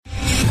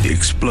The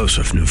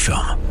explosive new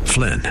film,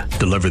 Flynn,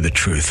 deliver the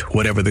truth,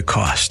 whatever the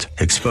cost,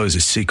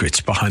 exposes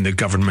secrets behind the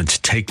government's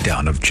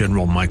takedown of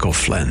General Michael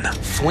Flynn.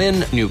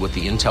 Flynn knew what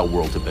the intel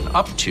world had been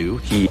up to.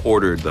 He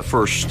ordered the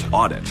first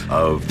audit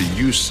of the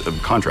use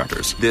of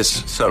contractors.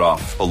 This set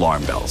off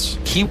alarm bells.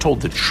 He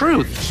told the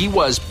truth. He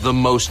was the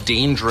most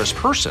dangerous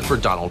person for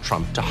Donald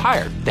Trump to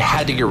hire. They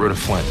had to get rid of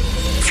Flynn.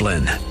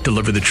 Flynn,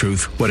 deliver the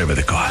truth, whatever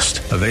the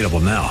cost. Available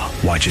now.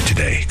 Watch it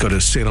today. Go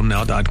to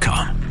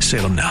salemnow.com.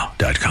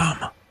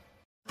 salemnow.com.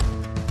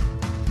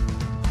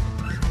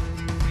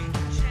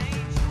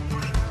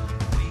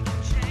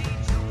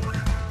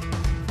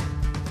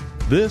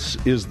 This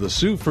is the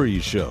Sue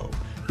Fries Show,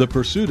 the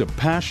pursuit of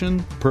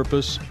passion,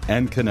 purpose,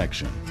 and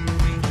connection.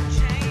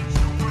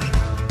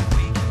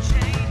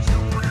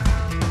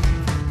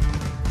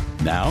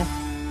 Now,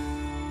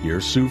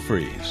 here's Sue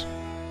Fries.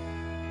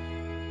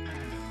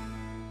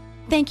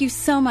 Thank you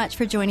so much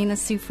for joining the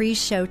Sue Fries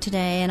Show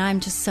today, and I'm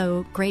just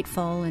so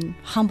grateful and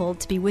humbled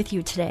to be with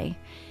you today.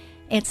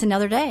 It's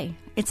another day.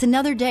 It's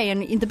another day,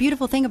 and the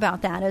beautiful thing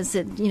about that is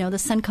that, the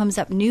sun comes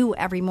up new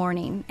every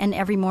morning, and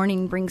every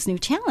morning brings new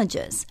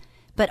challenges.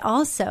 But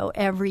also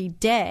every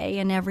day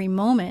and every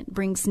moment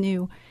brings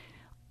new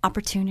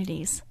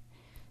opportunities.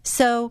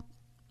 So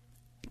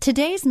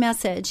today's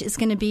message is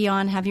going to be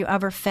on, have you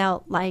ever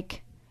felt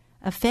like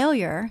a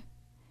failure?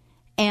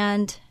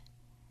 And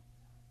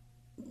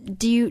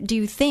do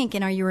you think,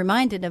 and are you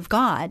reminded of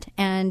God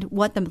and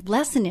what the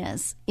lesson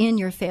is in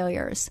your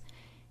failures?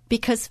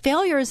 Because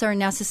failures are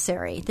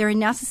necessary. They're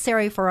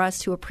necessary for us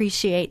to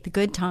appreciate the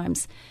good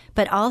times,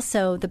 but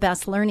also the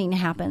best learning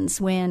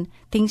happens when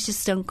things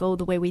just don't go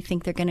the way we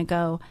think they're going to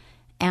go.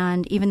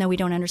 And even though we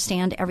don't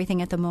understand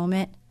everything at the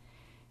moment,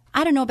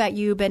 I don't know about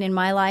you, but in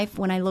my life,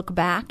 when I look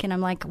back and I'm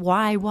like,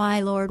 why,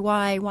 Lord,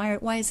 why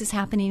is this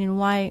happening? And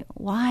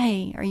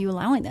why are you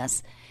allowing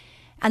this?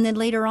 And then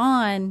later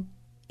on,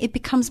 it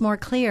becomes more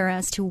clear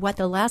as to what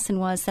the lesson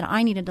was that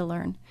I needed to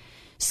learn.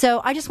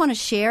 So I just want to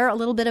share a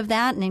little bit of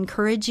that and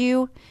encourage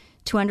you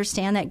to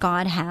understand that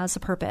God has a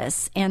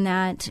purpose and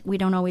that we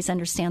don't always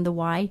understand the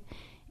why.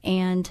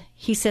 And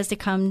he says to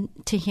come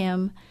to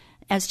him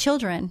as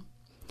children.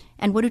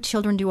 And what do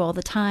children do all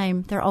the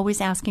time? They're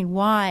always asking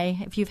why.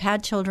 If you've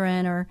had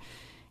children or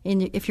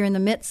if you're in the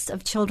midst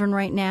of children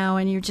right now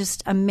and you're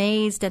just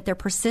amazed at their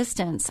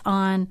persistence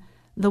on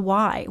the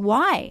why.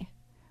 Why?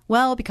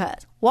 Well,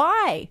 because.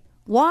 Why?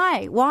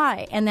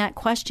 And that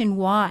question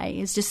why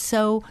is just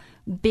so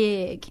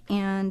big,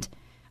 and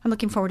I'm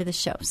looking forward to the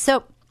show.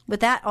 So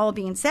with that all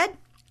being said,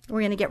 we're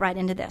going to get right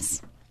into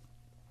this.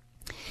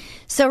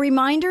 So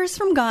reminders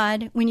from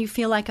God when you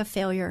feel like a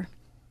failure.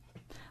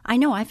 I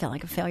know I feel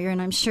like a failure,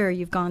 and I'm sure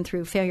you've gone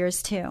through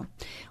failures too.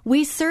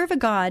 We serve a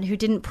God who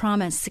didn't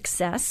promise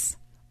success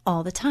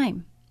all the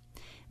time,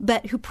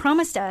 but who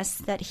promised us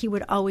that he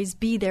would always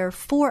be there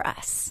for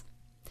us.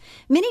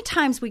 Many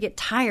times we get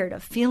tired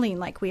of feeling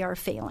like we are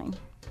failing.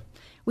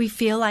 We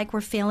feel like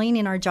we're failing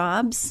in our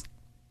jobs,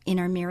 in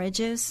our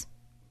marriages,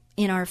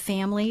 in our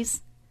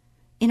families,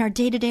 in our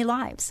day-to-day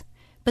lives.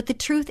 But the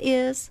truth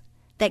is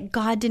that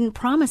God didn't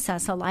promise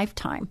us a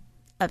lifetime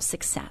of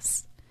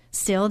success.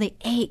 Still, the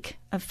ache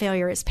of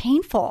failure is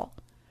painful.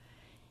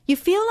 You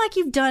feel like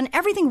you've done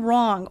everything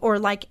wrong or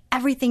like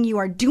everything you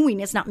are doing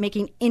is not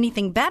making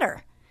anything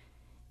better.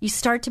 You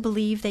start to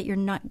believe that you're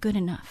not good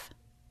enough.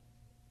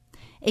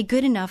 A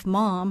good enough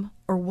mom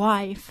or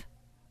wife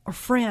or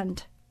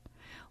friend.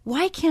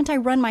 Why can't I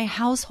run my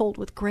household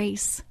with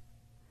grace?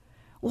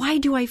 Why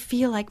do I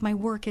feel like my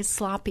work is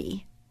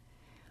sloppy?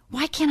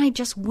 Why can't I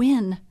just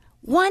win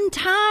one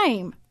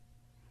time?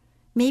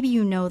 Maybe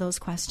you know those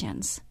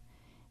questions.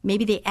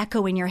 Maybe they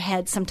echo in your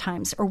head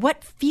sometimes, or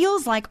what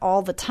feels like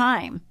all the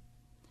time.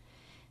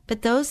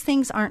 But those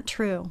things aren't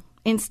true.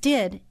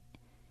 Instead,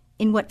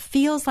 in what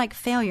feels like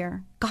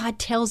failure, God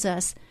tells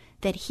us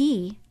that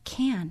he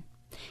can.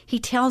 He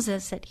tells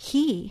us that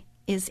he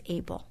is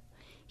able.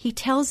 He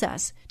tells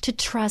us to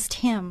trust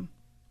him.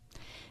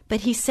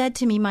 But he said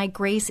to me, my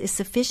grace is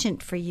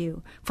sufficient for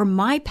you, for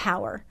my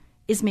power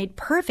is made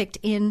perfect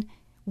in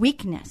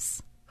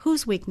weakness.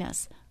 Whose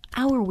weakness?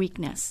 Our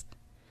weakness.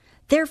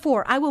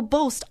 Therefore, I will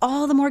boast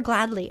all the more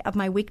gladly of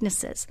my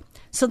weaknesses,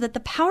 so that the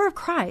power of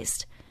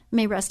Christ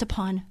may rest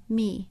upon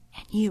me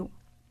and you.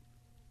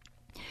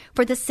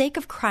 For the sake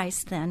of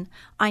Christ, then,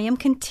 I am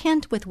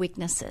content with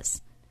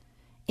weaknesses,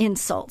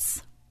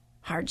 insults,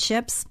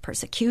 hardships,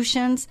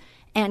 persecutions,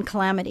 and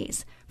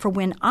calamities. For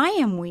when I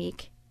am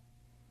weak,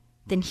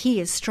 then he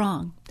is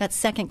strong. That's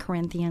 2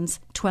 Corinthians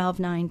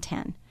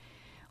 12:9-10.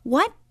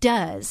 What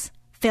does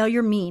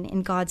failure mean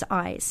in God's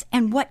eyes?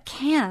 And what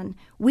can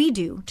we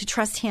do to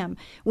trust him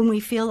when we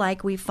feel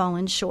like we've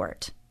fallen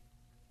short?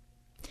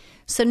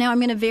 So now I'm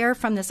going to veer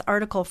from this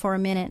article for a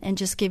minute and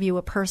just give you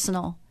a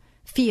personal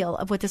feel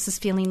of what this is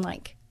feeling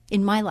like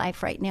in my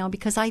life right now,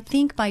 because I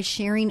think by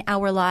sharing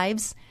our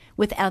lives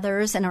with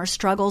others and our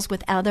struggles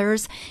with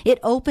others, it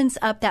opens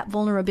up that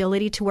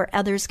vulnerability to where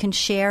others can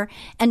share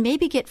and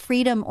maybe get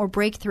freedom or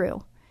breakthrough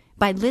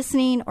by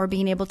listening or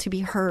being able to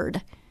be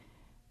heard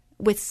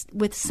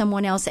with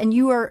someone else, and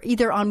you are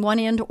either on one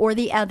end or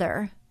the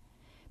other.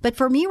 But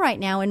for me right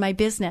now in my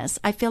business,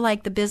 I feel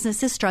like the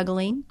business is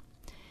struggling.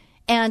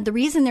 And the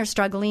reason they're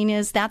struggling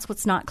is that's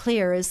what's not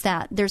clear, is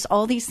that there's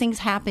all these things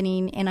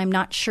happening and I'm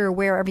not sure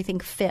where everything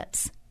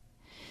fits.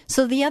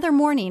 So the other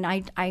morning,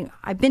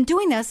 I've been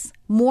doing this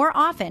more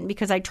often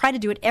because I try to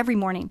do it every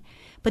morning.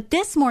 But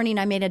this morning,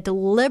 I made a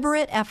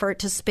deliberate effort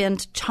to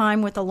spend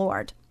time with the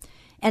Lord.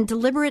 And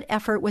deliberate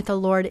effort with the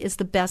Lord is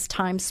the best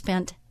time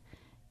spent.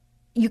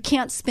 You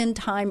can't spend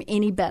time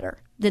any better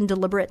than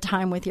deliberate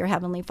time with your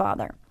Heavenly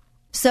Father.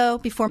 So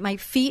before my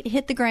feet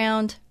hit the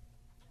ground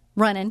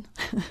running,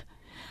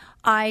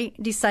 I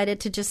decided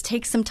to just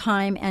take some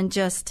time and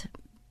just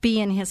be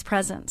in His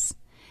presence.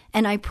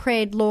 And I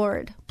prayed,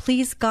 Lord,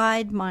 please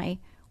guide my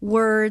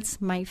words,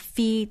 my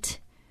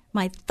feet,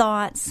 my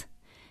thoughts.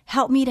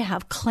 Help me to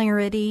have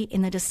clarity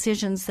in the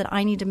decisions that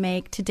I need to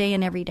make today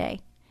and every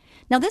day.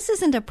 Now, this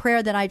isn't a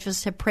prayer that I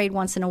just have prayed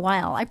once in a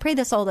while. I pray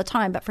this all the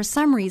time, but for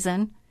some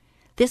reason,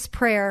 this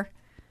prayer,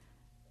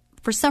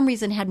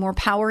 had more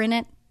power in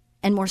it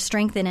and more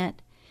strength in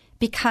it.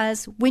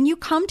 Because when you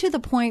come to the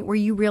point where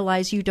you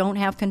realize you don't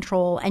have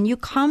control, and you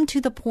come to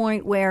the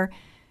point where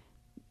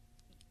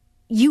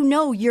you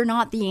know you're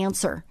not the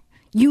answer,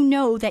 you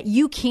know that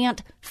you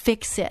can't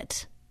fix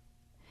it,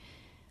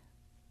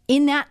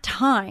 in that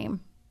time,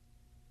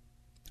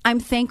 I'm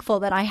thankful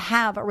that I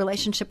have a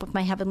relationship with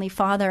my Heavenly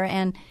Father.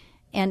 And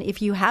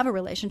if you have a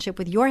relationship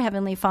with your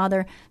Heavenly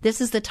Father, this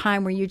is the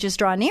time where you just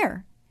draw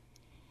near.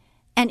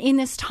 And in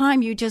this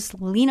time, you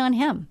just lean on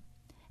Him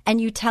and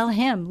you tell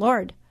Him,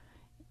 Lord,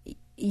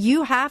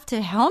 you have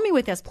to help me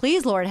with this.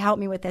 Please, Lord, help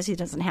me with this. He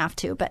doesn't have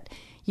to, but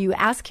you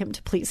ask Him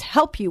to please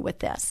help you with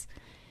this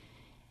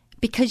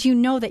because you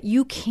know that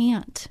you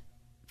can't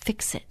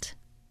fix it.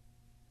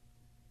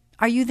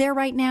 Are you there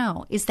right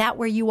now? Is that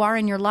where you are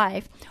in your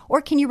life?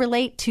 Or can you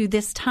relate to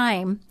this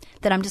time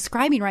that I'm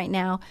describing right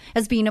now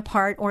as being a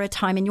part or a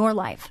time in your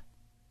life?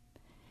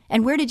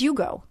 And where did you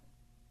go?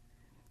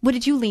 What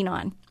did you lean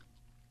on?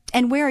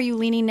 And where are you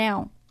leaning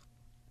now?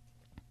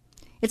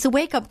 It's a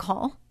wake-up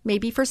call,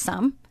 maybe for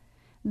some,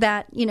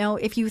 that,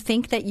 if you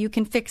think that you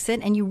can fix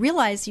it and you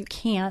realize you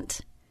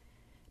can't,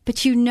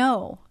 but you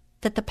know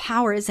that the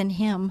power is in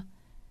Him,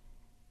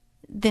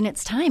 then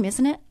it's time,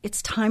 isn't it?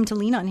 It's time to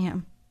lean on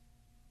Him.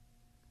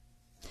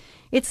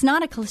 It's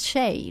not a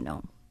cliche,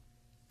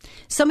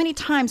 So many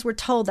times we're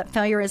told that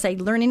failure is a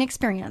learning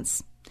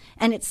experience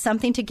and it's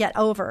something to get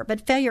over,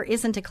 but failure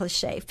isn't a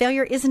cliche.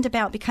 Failure isn't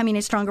about becoming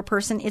a stronger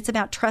person. It's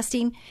about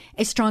trusting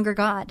a stronger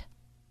God.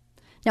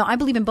 Now, I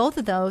believe in both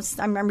of those.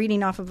 I'm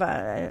reading off of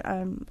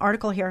an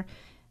article here,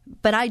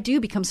 but I do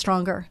become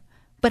stronger.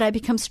 But I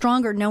become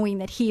stronger knowing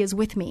that He is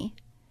with me.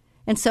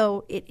 And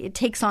so it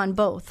takes on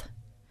both.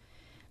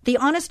 The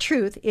honest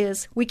truth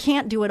is we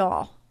can't do it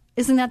all.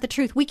 Isn't that the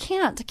truth? We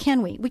can't,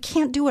 can we? We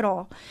can't do it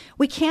all.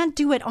 We can't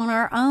do it on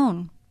our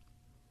own.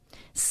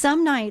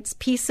 Some nights,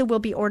 pizza will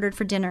be ordered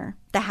for dinner.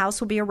 The house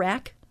will be a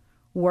wreck.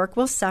 Work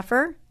will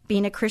suffer.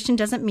 Being a Christian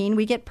doesn't mean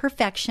we get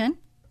perfection.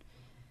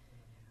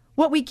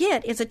 What we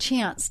get is a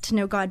chance to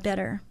know God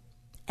better.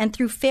 And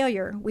through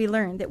failure, we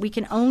learn that we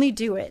can only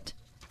do it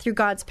through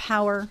God's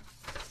power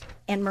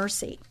and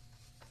mercy.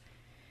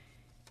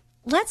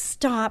 Let's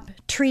stop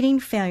treating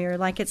failure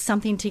like it's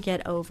something to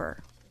get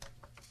over,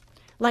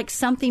 like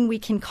something we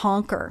can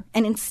conquer,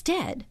 and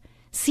instead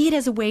see it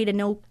as a way to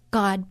know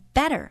God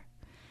better.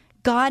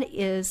 God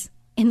is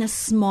in the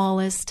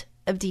smallest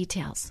of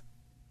details.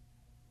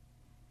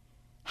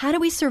 How do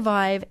we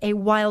survive a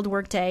wild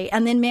work day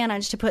and then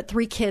manage to put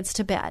 3 kids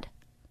to bed?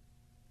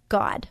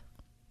 God.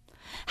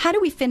 How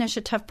do we finish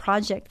a tough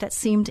project that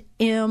seemed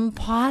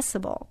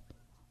impossible?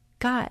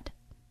 God.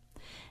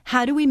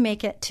 How do we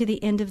make it to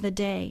the end of the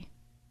day?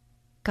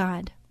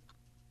 God.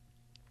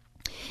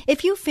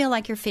 If you feel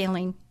like you're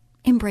failing,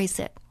 embrace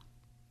it.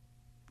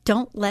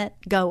 Don't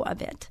let go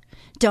of it.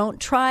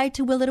 Don't try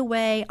to will it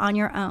away on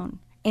your own.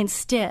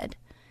 Instead,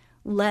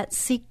 let's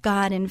seek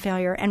God in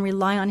failure and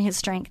rely on His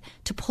strength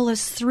to pull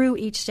us through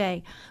each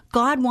day.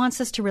 God wants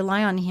us to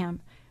rely on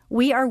Him.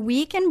 We are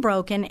weak and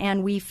broken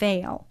and we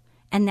fail,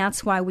 and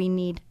that's why we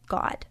need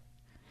God.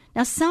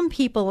 Now, some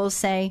people will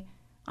say,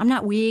 I'm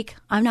not weak,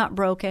 I'm not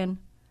broken,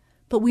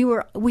 but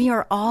we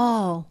are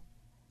all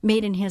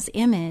made in His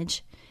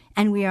image,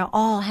 and we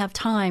all have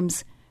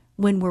times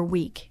when we're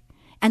weak,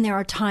 and there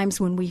are times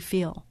when we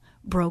feel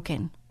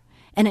broken.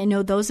 And I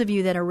know those of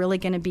you that are really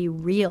going to be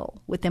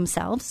real with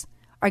themselves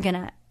are going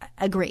to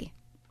agree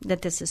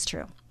that this is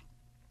true.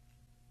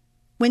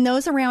 When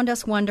those around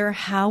us wonder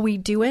how we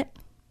do it,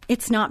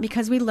 it's not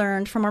because we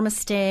learned from our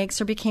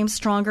mistakes or became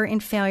stronger in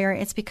failure.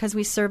 It's because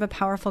we serve a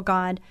powerful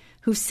God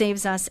who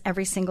saves us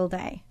every single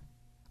day.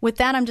 With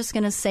that, I'm just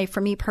going to say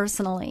for me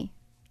personally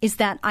is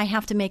that I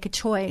have to make a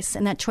choice,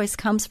 and that choice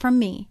comes from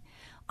me.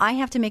 I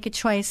have to make a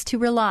choice to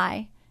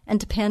rely and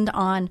depend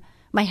on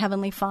my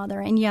Heavenly Father.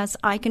 And yes,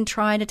 I can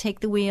try to take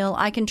the wheel.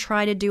 I can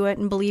try to do it,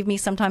 and believe me,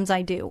 sometimes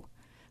I do.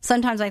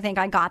 Sometimes I think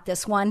I got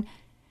this one,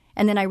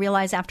 and then I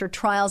realize after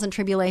trials and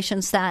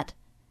tribulations that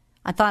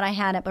I thought I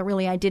had it, but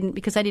really I didn't,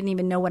 because I didn't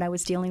even know what I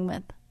was dealing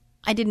with.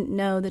 I didn't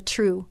know the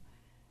true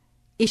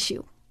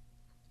issue.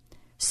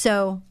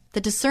 So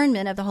the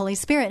discernment of the Holy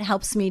Spirit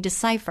helps me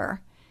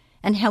decipher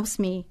and helps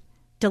me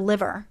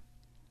deliver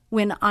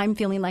when I'm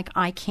feeling like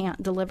I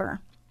can't deliver.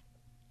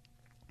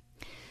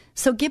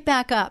 So get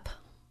back up.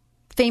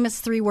 Famous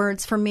 3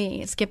 words for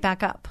me is get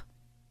back up.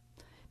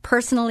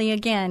 Personally,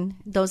 again,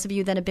 those of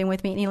you that have been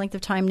with me any length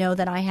of time know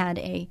that I had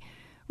a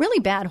really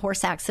bad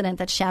horse accident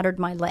that shattered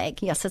my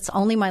leg. Yes, it's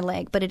only my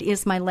leg, but it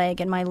is my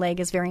leg, and my leg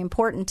is very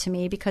important to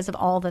me because of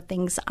all the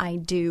things I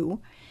do.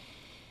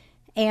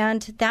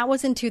 And that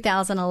was in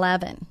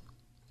 2011.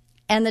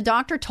 And the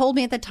doctor told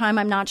me at the time,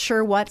 I'm not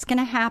sure what's going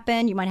to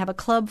happen. You might have a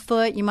club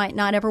foot. You might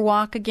not ever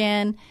walk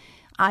again.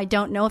 I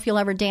don't know if you'll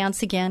ever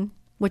dance again,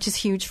 which is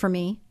huge for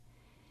me.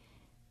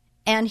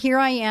 And here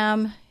I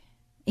am.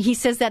 He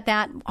says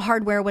that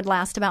hardware would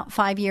last about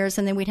 5 years,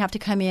 and then we'd have to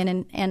come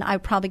in, and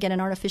I'd probably get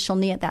an artificial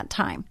knee at that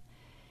time.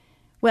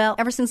 Well,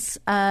 ever since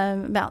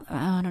about,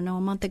 a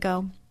month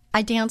ago,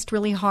 I danced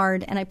really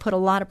hard, and I put a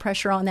lot of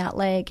pressure on that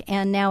leg,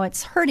 and now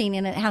it's hurting,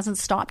 and it hasn't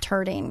stopped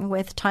hurting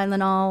with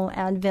Tylenol,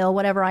 Advil,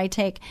 whatever I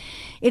take.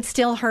 It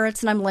still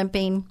hurts, and I'm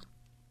limping,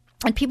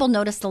 and people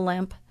notice the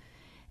limp,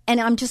 and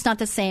I'm just not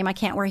the same. I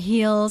can't wear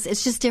heels.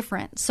 It's just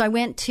different. So I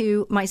went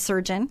to my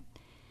surgeon,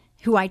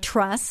 who I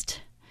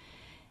trust,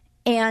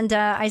 and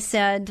I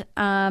said,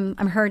 I'm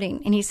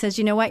hurting. And he says,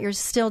 you know what? You're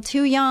still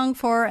too young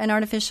for an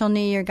artificial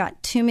knee. You've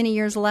got too many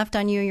years left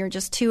on you. You're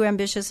just too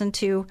ambitious and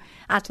too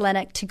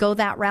athletic to go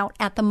that route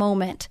at the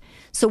moment.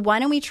 So why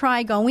don't we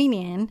try going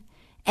in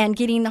and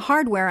getting the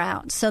hardware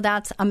out? So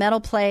that's a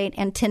metal plate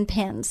and 10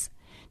 pins.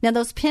 Now,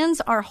 those pins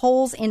are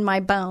holes in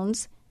my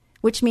bones,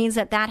 which means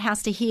that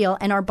has to heal.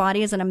 And our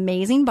body is an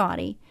amazing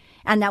body.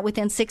 And that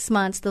within 6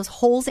 months, those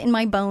holes in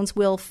my bones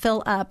will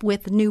fill up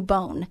with new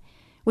bone,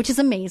 which is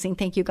amazing.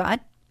 Thank you, God.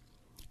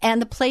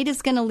 And the plate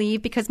is going to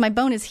leave because my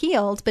bone is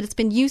healed, but it's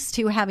been used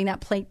to having that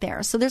plate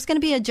there. So there's going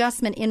to be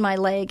adjustment in my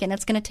leg, and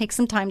it's going to take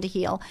some time to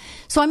heal.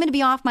 So I'm going to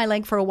be off my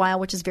leg for a while,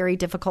 which is very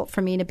difficult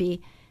for me to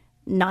be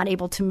not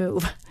able to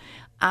move.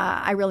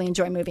 I really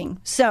enjoy moving.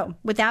 So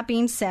with that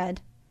being said,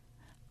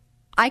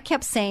 I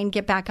kept saying,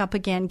 get back up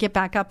again,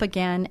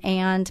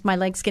 and my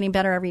leg's getting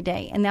better every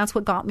day. And that's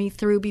what got me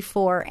through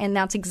before, and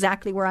that's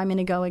exactly where I'm going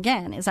to go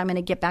again, is I'm going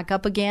to get back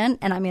up again,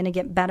 and I'm going to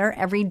get better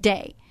every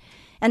day.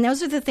 And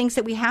those are the things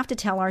that we have to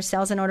tell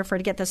ourselves in order to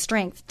get the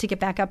strength to get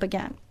back up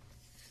again.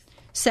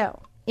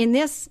 So in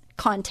this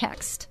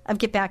context of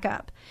get back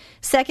up,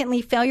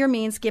 secondly, failure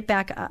means get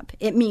back up.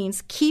 It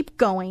means keep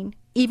going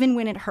even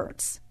when it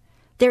hurts.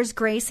 There's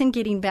grace in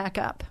getting back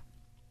up.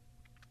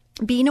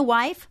 Being a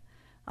wife,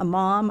 a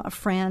mom, a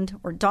friend,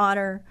 or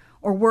daughter,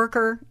 or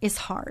worker is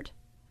hard.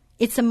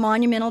 It's a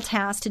monumental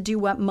task to do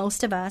what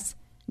most of us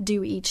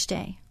do each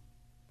day.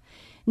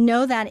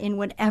 Know that in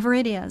whatever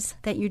it is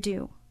that you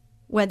do,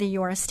 whether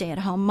you're a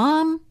stay-at-home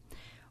mom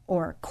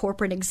or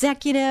corporate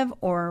executive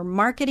or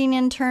marketing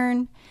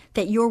intern,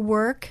 that your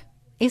work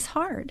is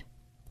hard.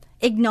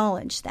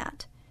 Acknowledge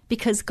that,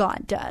 because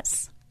God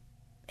does.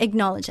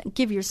 Acknowledge it.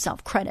 Give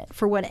yourself credit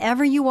for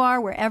whatever you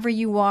are, wherever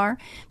you are.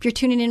 If you're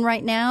tuning in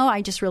right now,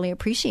 I just really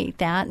appreciate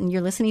that. And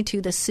you're listening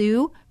to the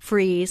Sue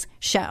Fries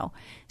Show.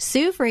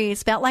 Sue Fries,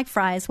 spelled like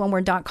fries,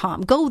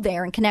 oneword.com. Go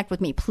there and connect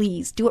with me,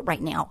 please. Do it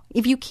right now.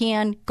 If you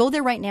can, go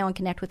there right now and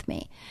connect with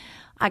me.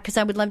 Because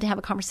I would love to have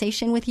a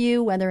conversation with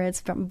you, whether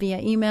it's via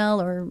email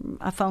or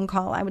a phone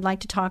call. I would like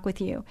to talk with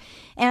you.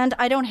 And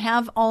I don't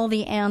have all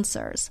the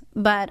answers,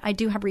 but I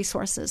do have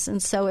resources.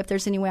 And so if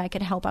there's any way I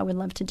could help, I would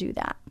love to do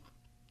that.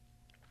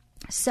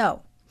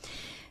 So,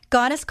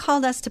 God has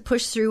called us to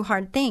push through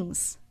hard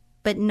things,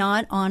 but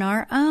not on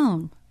our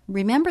own.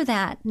 Remember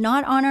that,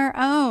 not on our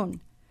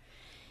own.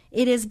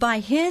 It is by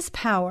His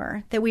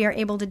power that we are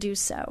able to do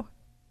so.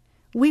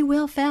 We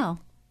will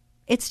fail.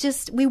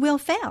 We will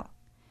fail.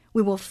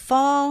 We will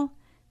fall,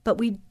 but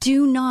we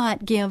do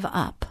not give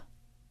up.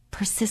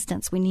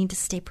 Persistence. We need to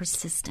stay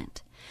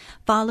persistent.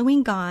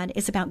 Following God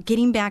is about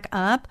getting back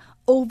up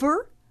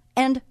over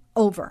and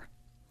over.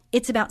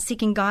 It's about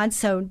seeking God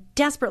so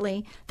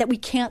desperately that we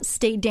can't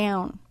stay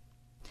down.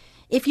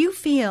 If you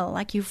feel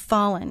like you've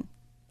fallen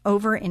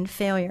over in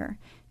failure,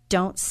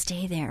 don't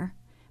stay there.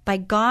 By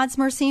God's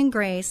mercy and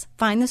grace,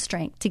 find the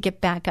strength to get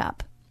back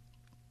up.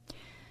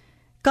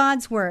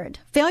 God's word.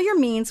 Failure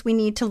means we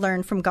need to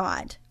learn from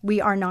God. We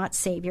are not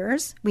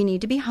saviors. We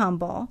need to be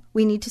humble.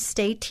 We need to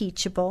stay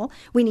teachable.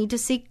 We need to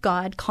seek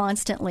God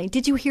constantly.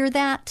 Did you hear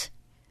that?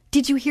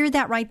 Did you hear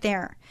that right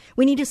there?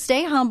 We need to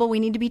stay humble. We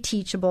need to be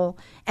teachable.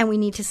 And we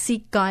need to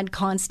seek God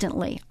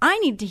constantly. I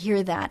need to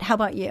hear that. How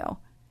about you?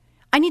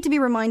 I need to be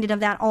reminded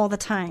of that all the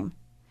time.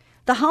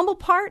 The humble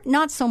part,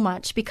 not so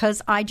much,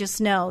 because I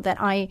just know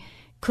that I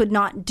could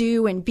not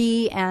do and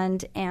be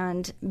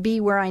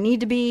where I need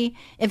to be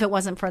if it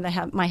wasn't for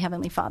my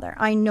Heavenly Father.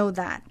 I know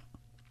that.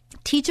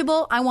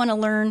 Teachable, I want to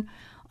learn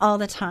all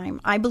the time.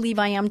 I believe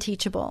I am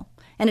teachable.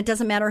 And it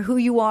doesn't matter who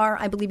you are.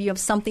 I believe you have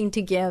something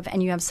to give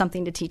and you have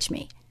something to teach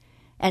me.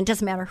 And it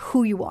doesn't matter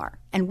who you are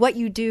and what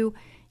you do.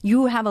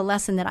 You have a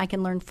lesson that I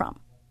can learn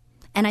from.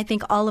 And I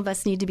think all of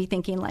us need to be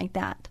thinking like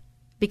that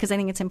because I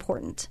think it's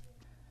important.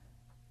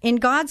 In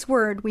God's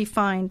Word, we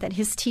find that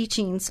His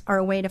teachings are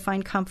a way to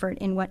find comfort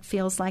in what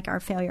feels like our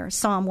failure.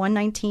 Psalm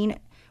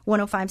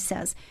 119:105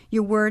 says,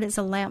 "Your word is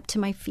a lamp to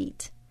my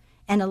feet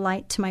and a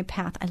light to my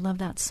path." I love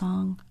that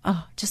song.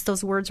 Oh, just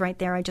those words right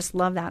there. I just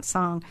love that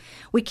song.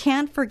 We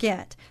can't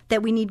forget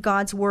that we need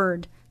God's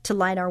Word to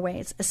light our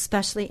ways,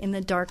 especially in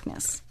the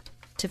darkness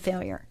to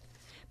failure.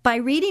 By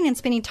reading and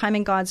spending time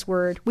in God's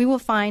Word, we will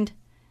find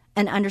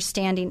an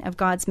understanding of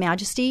God's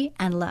majesty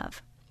and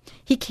love.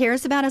 He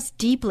cares about us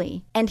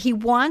deeply, and He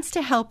wants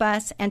to help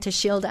us and to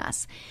shield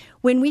us.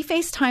 When we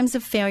face times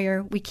of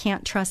failure, we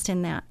can't trust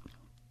in that.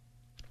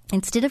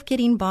 Instead of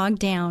getting bogged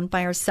down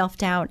by our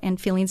self-doubt and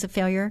feelings of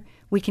failure,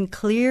 we can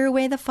clear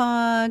away the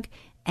fog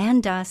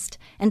and dust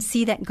and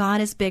see that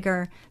God is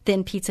bigger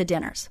than pizza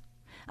dinners.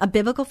 A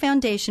biblical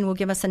foundation will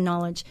give us a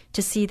knowledge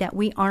to see that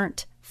we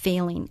aren't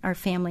failing our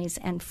families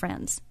and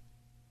friends.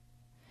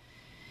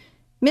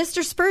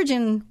 Mr.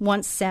 Spurgeon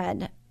once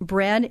said,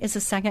 "Bread is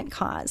a second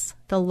cause.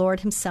 The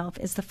Lord Himself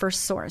is the first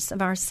source of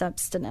our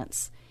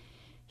subsistence.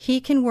 He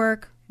can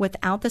work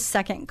without the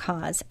second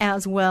cause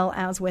as well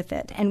as with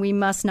it, and we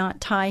must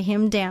not tie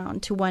Him down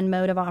to one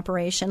mode of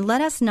operation.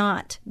 Let us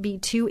not be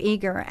too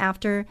eager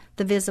after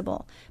the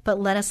visible, but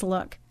let us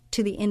look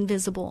to the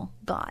invisible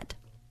God."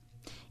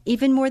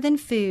 Even more than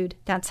food,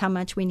 that's how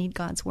much we need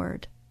God's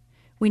Word.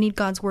 We need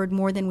God's Word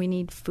more than we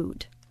need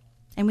food.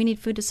 And we need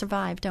food to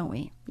survive, don't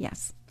we?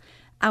 Yes.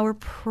 Our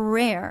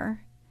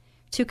prayer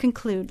to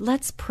conclude,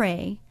 let's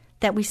pray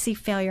that we see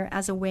failure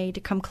as a way to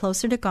come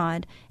closer to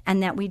God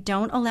and that we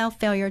don't allow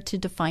failure to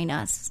define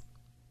us.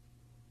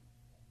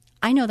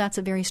 I know that's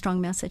a very strong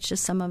message to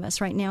some of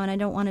us right now, and I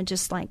don't want to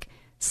just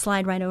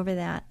slide right over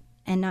that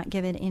and not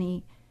give it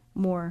any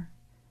more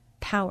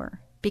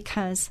power,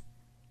 because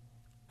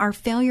our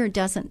failure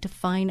doesn't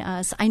define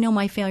us. I know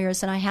my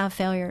failures, and I have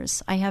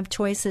failures. I have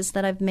choices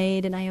that I've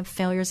made, and I have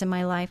failures in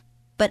my life.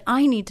 But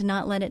I need to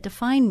not let it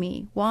define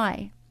me.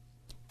 Why?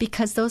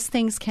 Because those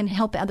things can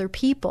help other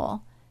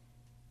people.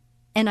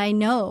 And I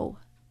know,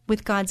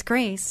 with God's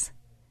grace,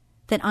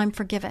 that I'm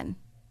forgiven.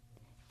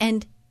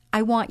 And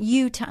I want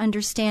you to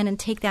understand and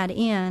take that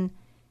in,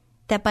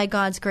 that by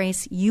God's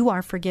grace, you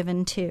are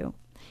forgiven too.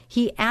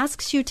 He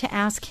asks you to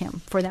ask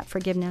Him for that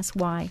forgiveness.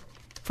 Why?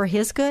 For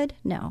His good?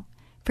 No.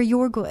 For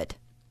your good.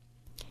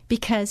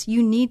 Because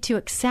you need to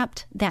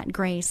accept that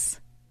grace.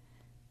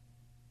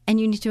 And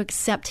you need to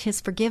accept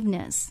His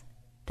forgiveness,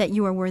 that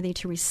you are worthy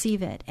to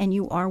receive it, and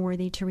you are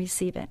worthy to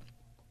receive it.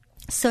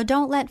 So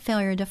don't let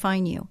failure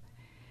define you.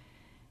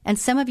 And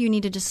some of you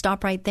need to just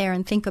stop right there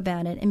and think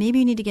about it. And maybe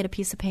you need to get a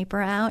piece of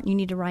paper out. You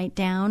need to write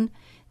down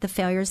the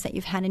failures that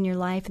you've had in your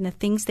life and the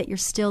things that you're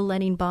still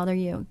letting bother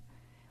you.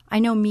 I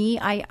know me,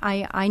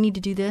 I need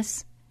to do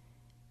this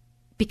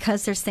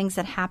because there's things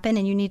that happen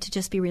and you need to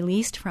just be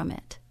released from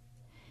it.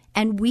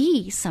 And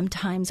we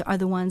sometimes are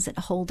the ones that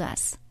hold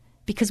us,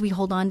 because we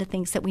hold on to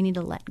things that we need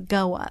to let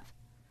go of.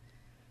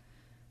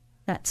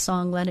 That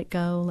song, Let It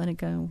Go,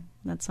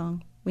 that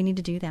song. We need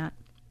to do that.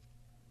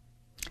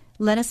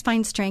 Let us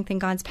find strength in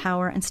God's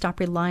power and stop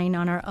relying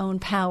on our own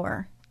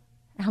power.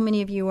 How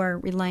many of you are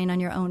relying on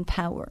your own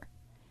power?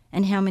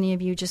 And how many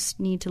of you just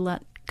need to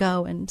let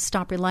go and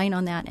stop relying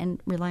on that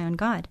and rely on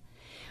God?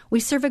 We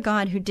serve a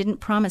God who didn't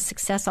promise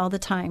success all the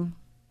time,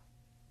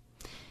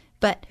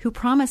 but who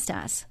promised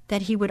us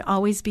that He would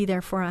always be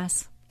there for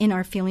us. In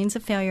our feelings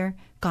of failure,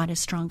 God is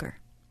stronger.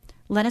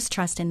 Let us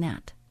trust in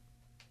that.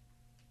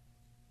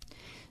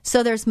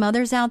 So there's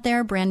mothers out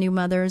there, brand new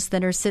mothers,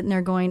 that are sitting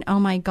there going, oh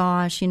my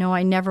gosh,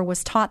 I never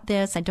was taught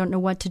this. I don't know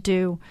what to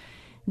do.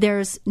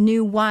 There's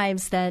new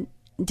wives that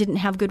didn't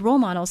have good role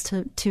models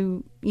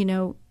to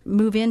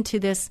move into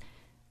this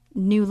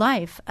new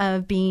life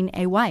of being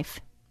a wife.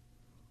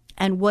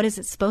 And what is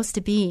it supposed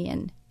to be?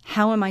 And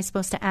how am I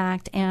supposed to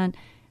act? And,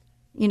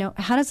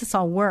 how does this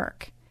all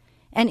work?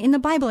 And in the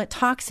Bible, it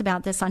talks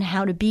about this on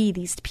how to be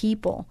these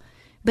people.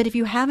 But if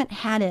you haven't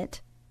had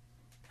it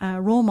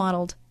role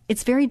modeled,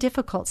 it's very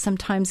difficult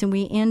sometimes, and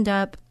we end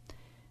up,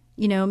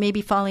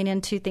 maybe falling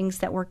into things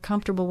that we're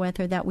comfortable with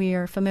or that we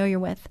are familiar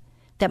with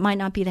that might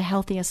not be the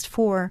healthiest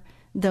for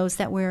those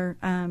that we're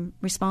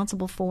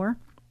responsible for.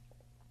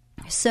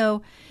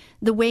 So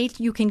the way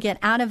you can get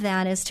out of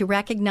that is to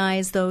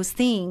recognize those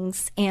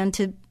things and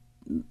to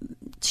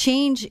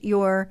change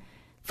your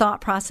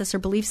thought process or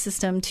belief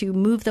system to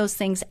move those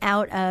things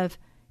out of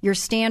your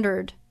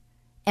standard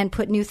and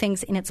put new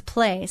things in its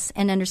place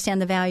and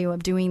understand the value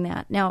of doing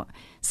that. Now,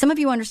 some of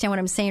you understand what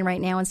I'm saying right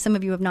now, and some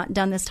of you have not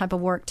done this type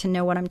of work to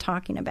know what I'm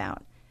talking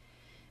about.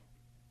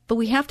 But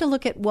we have to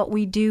look at what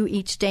we do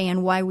each day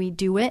and why we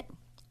do it.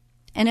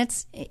 And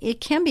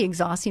it can be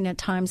exhausting at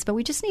times, but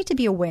we just need to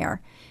be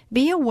aware.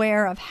 Be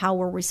aware of how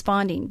we're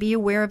responding. Be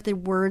aware of the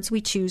words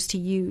we choose to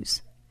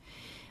use.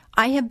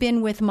 I have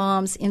been with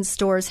moms in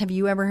stores. Have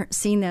you ever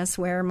seen this,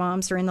 where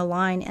moms are in the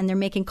line and they're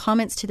making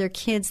comments to their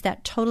kids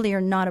that totally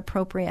are not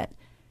appropriate?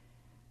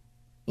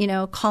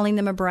 Calling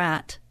them a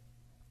brat,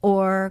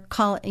 or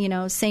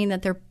saying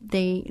that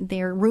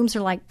their rooms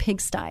are like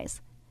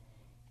pigsties.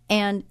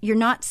 And you're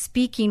not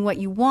speaking what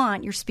you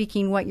want, you're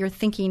speaking what you're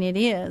thinking it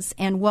is.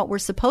 And what we're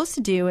supposed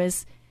to do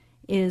is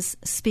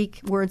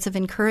speak words of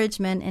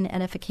encouragement and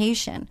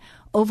edification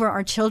over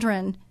our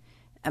children.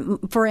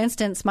 For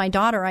instance, my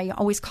daughter, I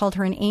always called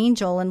her an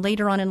angel, and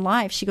later on in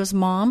life, she goes,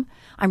 "Mom,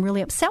 I'm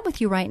really upset with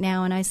you right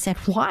now." And I said,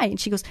 "Why?" And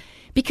she goes,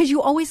 "Because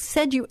you always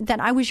said that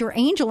I was your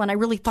angel, and I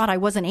really thought I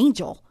was an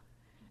angel."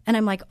 And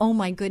I'm like, oh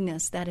my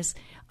goodness,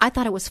 I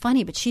thought it was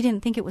funny, but she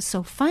didn't think it was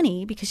so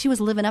funny because she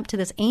was living up to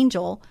this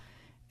angel,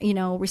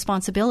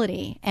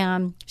 responsibility.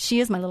 And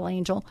she is my little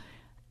angel,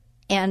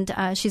 and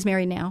she's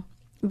married now.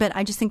 But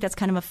I just think that's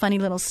kind of a funny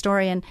little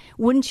story. And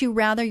wouldn't you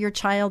rather your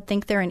child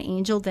think they're an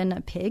angel than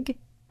a pig?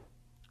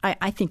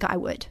 I think I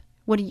would.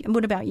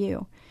 What about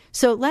you?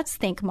 So let's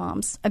think,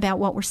 moms, about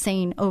what we're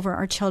saying over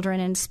our children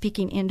and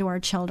speaking into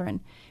our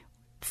children.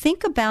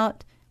 Think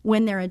about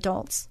when they're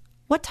adults.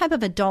 What type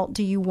of adult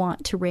do you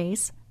want to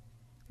raise?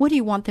 What do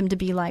you want them to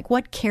be like?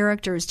 What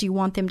characters do you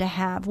want them to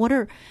have? What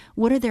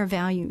are their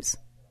values?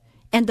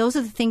 And those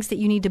are the things that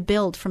you need to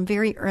build from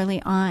very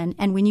early on.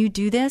 And when you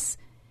do this,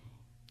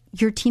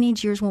 your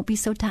teenage years won't be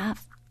so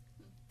tough.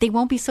 They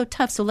won't be so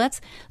tough. So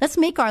let's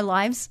make our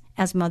lives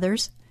as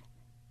mothers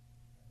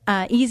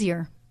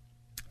easier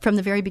from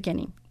the very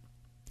beginning.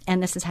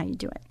 And this is how you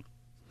do it.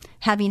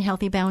 Having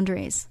healthy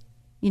boundaries.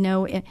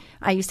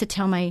 I used to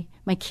tell my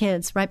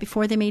kids right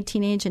before they made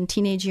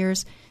teenage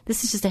years,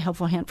 this is just a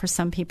helpful hint for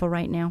some people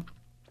right now.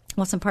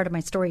 Well, some part of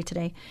my story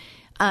today.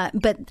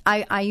 But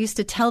I used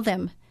to tell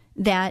them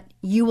that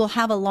you will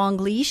have a long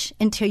leash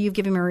until you've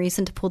given them a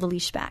reason to pull the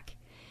leash back.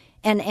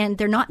 And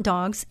they're not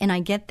dogs, and I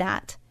get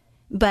that.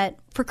 But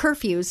for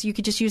curfews, you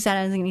could just use that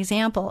as an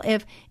example.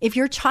 If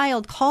your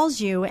child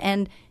calls you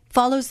and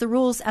follows the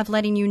rules of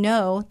letting you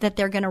know that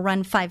they're going to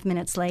run 5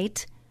 minutes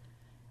late,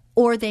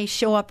 or they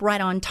show up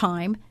right on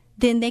time,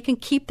 then they can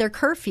keep their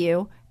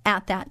curfew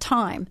at that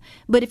time.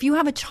 But if you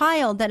have a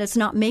child that is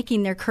not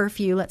making their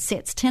curfew, let's say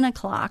it's 10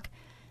 o'clock,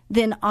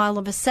 then all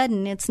of a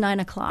sudden it's 9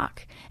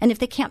 o'clock. And if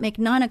they can't make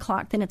 9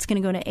 o'clock, then it's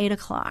going to go to 8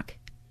 o'clock.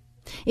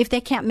 If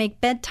they can't make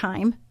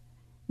bedtime,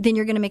 then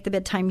you're going to make the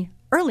bedtime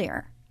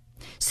earlier.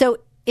 So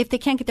if they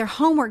can't get their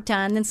homework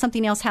done, then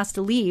something else has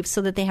to leave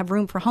so that they have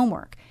room for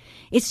homework.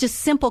 It's just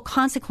simple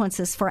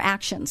consequences for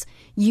actions.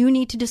 You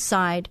need to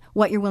decide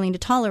what you're willing to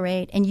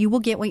tolerate, and you will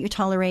get what you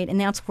tolerate.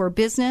 And that's for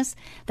business,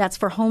 that's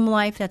for home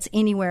life, that's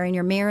anywhere in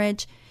your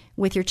marriage,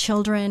 with your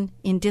children,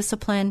 in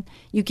discipline.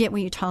 You get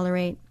what you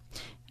tolerate.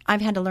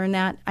 I've had to learn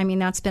that. I mean,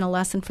 that's been a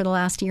lesson for the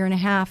last year and a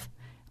half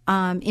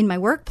in my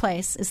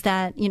workplace, is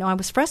that, I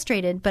was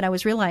frustrated, but I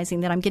was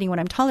realizing that I'm getting what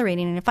I'm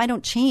tolerating. And if I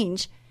don't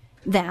change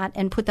that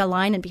and put that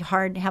line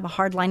and have a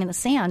hard line in the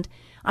sand,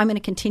 I'm going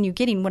to continue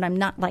getting what I'm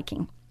not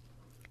liking.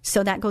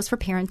 So that goes for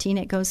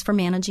parenting, it goes for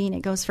managing,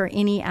 it goes for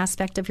any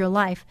aspect of your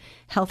life.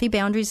 Healthy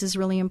boundaries is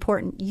really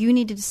important. You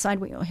need to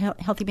decide what your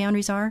healthy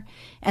boundaries are,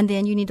 and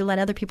then you need to let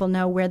other people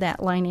know where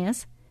that line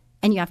is,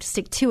 and you have to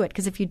stick to it,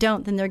 because if you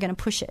don't, then they're going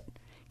to push it.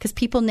 Because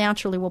people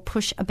naturally will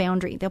push a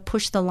boundary. They'll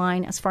push the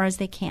line as far as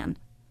they can.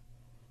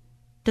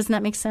 Doesn't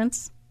that make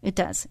sense? It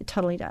does. It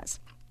totally does.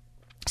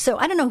 So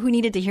I don't know who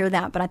needed to hear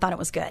that, but I thought it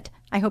was good.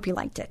 I hope you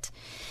liked it.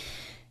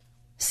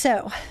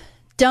 So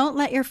don't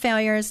let your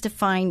failures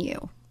define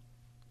you.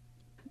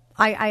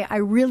 I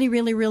really,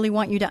 really, really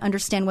want you to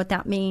understand what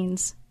that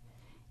means,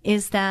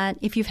 is that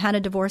if you've had a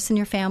divorce in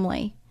your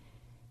family,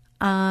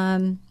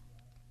 I'm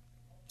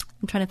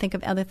trying to think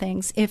of other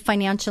things. If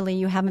financially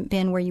you haven't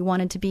been where you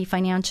wanted to be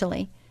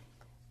financially,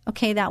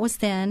 okay, that was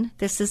then,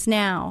 this is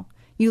now.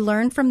 You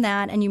learn from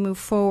that and you move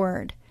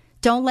forward.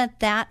 Don't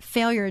let that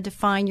failure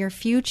define your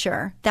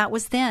future. That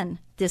was then,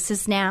 this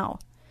is now.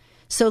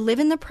 So live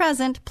in the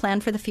present, plan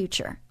for the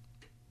future,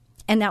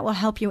 and that will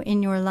help you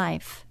in your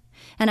life.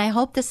 And I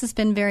hope this has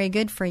been very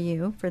good for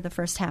you for the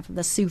first half of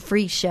the Sue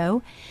Free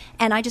Show.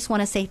 And I just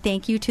want to say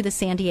thank you to the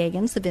San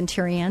Diegans, the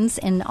Venturians,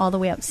 and all the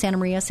way up Santa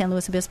Maria, San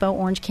Luis Obispo,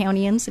 Orange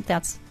Countyans, if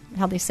that's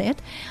how they say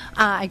it.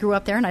 I grew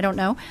up there and I don't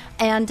know.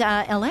 And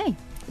LA.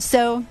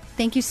 So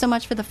thank you so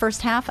much for the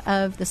first half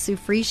of the Sue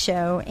Free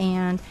Show.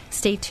 And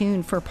stay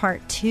tuned for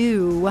part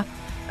 2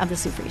 of the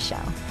Sue Free Show.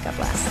 God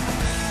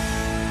bless.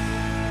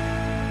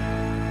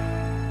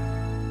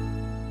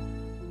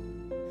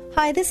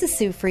 Hi, this is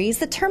Sue Fries,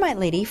 the termite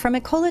lady from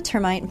Ecola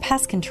Termite and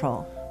Pest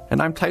Control.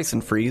 And I'm Tyson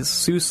Fries,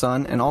 Sue's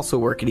son, and also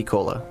work at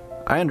Ecola.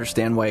 I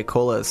understand why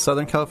Ecola is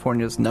Southern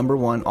California's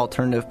 #1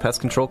 alternative pest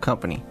control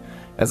company.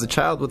 As a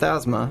child with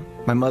asthma,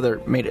 my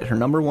mother made it her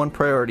 #1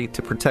 priority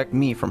to protect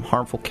me from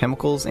harmful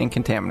chemicals and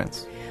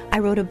contaminants. I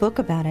wrote a book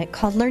about it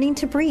called Learning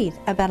to Breathe,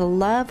 about a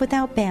love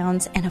without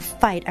bounds and a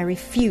fight I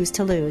refuse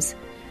to lose.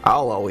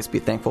 I'll always be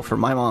thankful for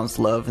my mom's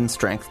love and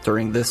strength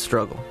during this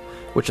struggle,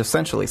 which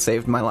essentially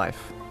saved my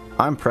life.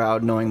 I'm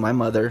proud knowing my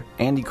mother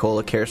and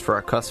Ecola cares for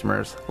our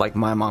customers like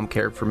my mom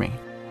cared for me.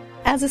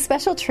 As a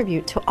special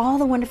tribute to all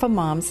the wonderful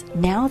moms,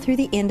 now through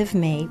the end of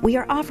May, we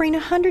are offering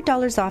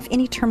 $100 off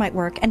any termite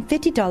work and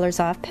 $50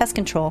 off pest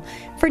control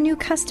for new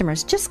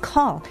customers. Just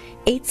call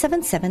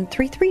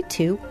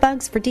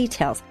 877-332-BUGS for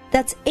details.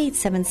 That's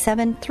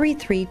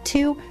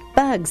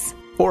 877-332-BUGS.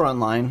 or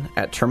online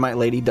at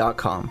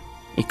termitelady.com.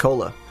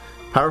 Ecola,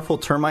 powerful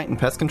termite and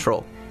pest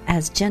control.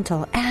 As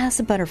gentle as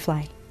a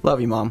butterfly.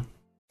 Love you, Mom.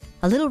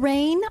 A little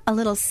rain, a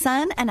little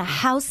sun, and a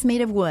house made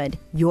of wood.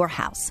 Your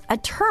house. A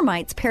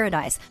termite's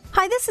paradise.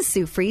 Hi, this is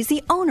Sue Fries,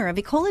 the owner of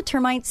Ecola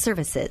Termite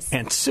Services.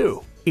 And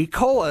Sue,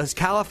 Ecola is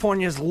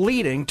California's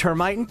leading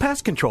termite and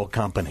pest control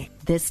company.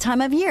 This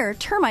time of year,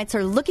 termites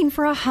are looking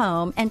for a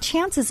home, and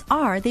chances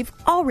are they've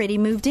already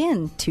moved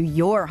in to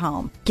your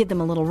home. Give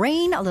them a little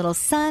rain, a little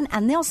sun,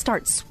 and they'll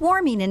start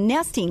swarming and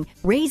nesting,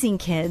 raising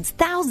kids,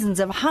 thousands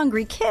of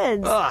hungry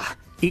kids. Ugh.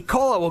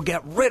 Ecola will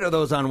get rid of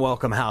those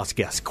unwelcome house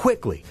guests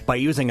quickly by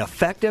using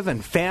effective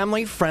and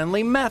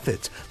family-friendly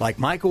methods like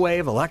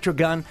microwave,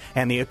 electrogun,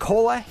 and the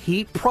Ecola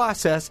heat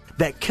process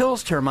that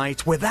kills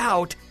termites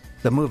without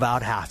the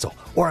move-out hassle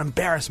or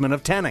embarrassment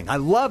of tenning. I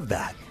love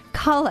that.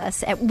 Call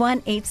us at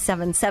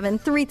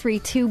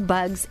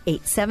 1-877-332-BUGS,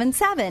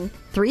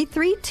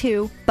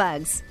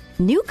 877-332-BUGS.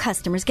 New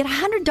customers get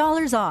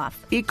 $100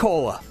 off.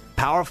 Ecola,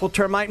 powerful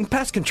termite and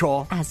pest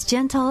control. As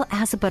gentle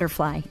as a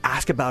butterfly.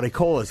 Ask about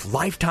Ecola's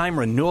lifetime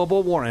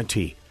renewable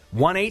warranty.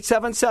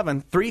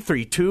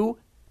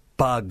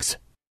 1-877-332-BUGS.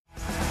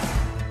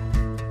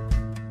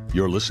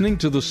 You're listening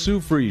to The Sue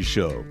Fries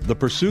Show, the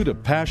pursuit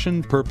of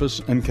passion,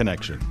 purpose, and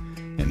connection.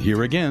 And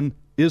here again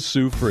is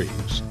Sue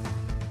Fries.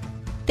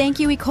 Thank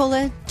you,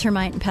 Ecola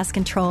Termite and Pest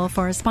Control,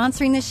 for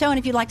sponsoring the show. And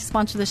if you'd like to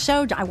sponsor the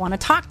show, I want to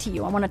talk to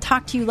you. I want to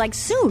talk to you like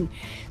soon.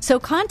 So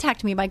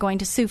contact me by going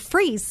to Sue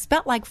Fries,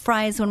 spelt like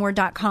fries,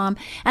 oneword.com,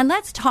 and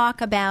let's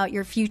talk about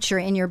your future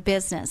in your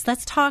business.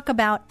 Let's talk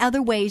about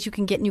other ways you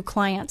can get new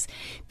clients,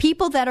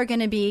 people that are going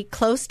to be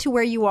close to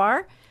where you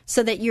are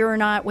so that you're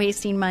not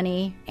wasting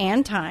money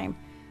and time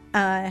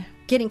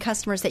getting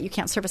customers that you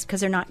can't service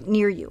because they're not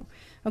near you.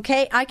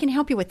 Okay, I can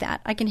help you with that.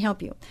 I can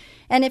help you.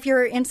 And if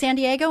you're in San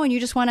Diego and you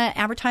just want to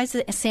advertise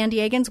to San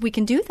Diegans, we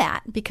can do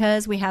that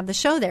because we have the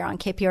show there on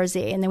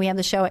KPRZ. And then we have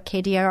the show at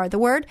KDR The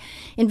Word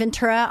in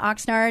Ventura,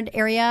 Oxnard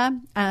area,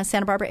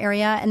 Santa Barbara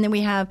area. And then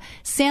we have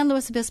San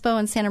Luis Obispo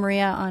and Santa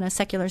Maria on a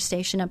secular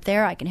station up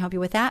there. I can help you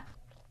with that.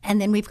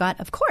 And then we've got,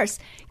 of course,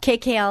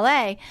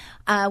 KKLA,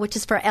 which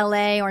is for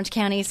LA, Orange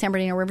County, San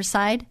Bernardino,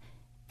 Riverside.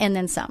 And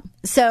then some.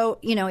 So,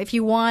 if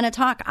you want to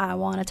talk, I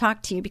want to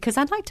talk to you because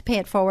I'd like to pay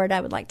it forward.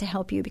 I would like to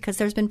help you because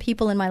there's been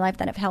people in my life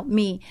that have helped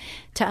me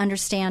to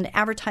understand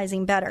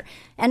advertising better.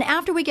 And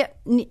after we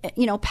get,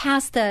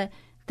 past the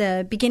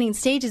beginning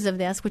stages of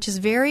this, which is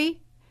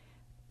very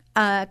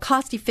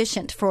cost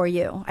efficient for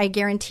you, I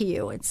guarantee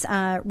you, it's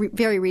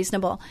very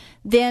reasonable.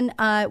 Then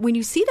when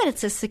you see that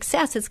it's a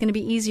success, it's going to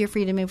be easier for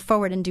you to move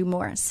forward and do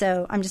more.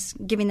 So I'm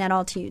just giving that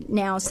all to you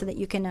now so that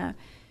you can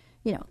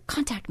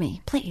contact me.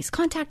 Please,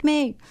 contact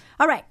me.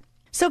 All right.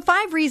 So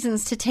 5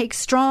 reasons to take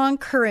strong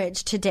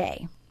courage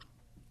today.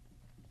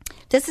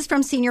 This is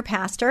from Senior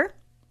Pastor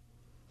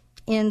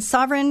in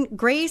Sovereign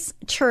Grace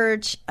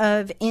Church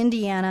of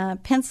Indiana,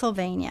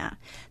 Pennsylvania.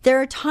 There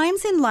are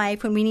times in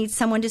life when we need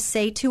someone to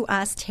say to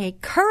us,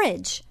 take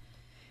courage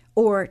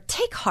or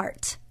take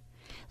heart.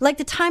 Like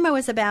the time I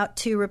was about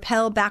to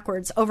rappel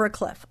backwards over a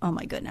cliff. Oh,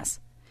 my goodness.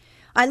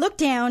 I looked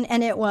down,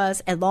 and it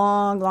was a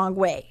long, long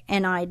way,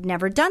 and I'd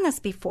never done this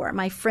before.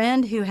 My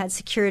friend who had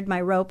secured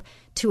my rope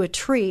to a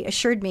tree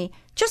assured me,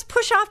 just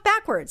push off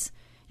backwards.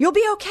 You'll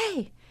be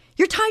okay.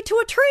 You're tied to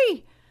a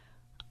tree.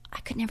 I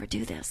could never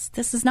do this.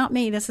 This is not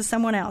me. This is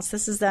someone else.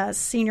 This is the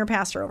senior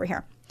pastor over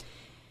here.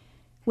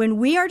 When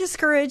we are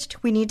discouraged,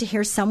 we need to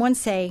hear someone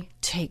say,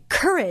 take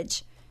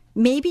courage.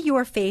 Maybe you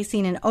are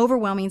facing an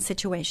overwhelming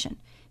situation.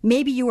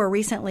 Maybe you are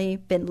recently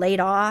been laid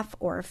off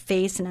or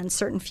face an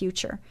uncertain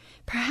future.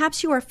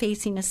 Perhaps you are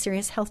facing a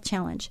serious health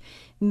challenge.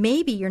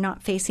 Maybe you're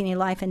not facing a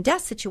life and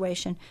death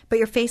situation, but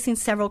you're facing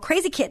several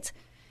crazy kids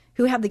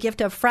who have the gift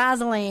of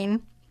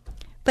frazzling.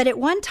 But at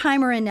one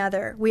time or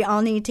another, we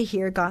all need to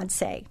hear God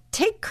say,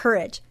 take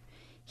courage.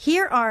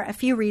 Here are a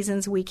few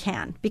reasons we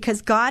can,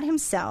 because God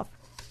himself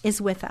is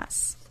with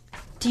us.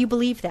 Do you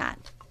believe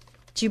that?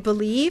 Do you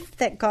believe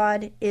that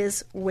God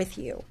is with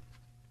you?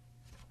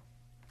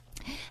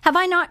 Have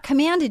I not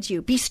commanded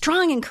you? Be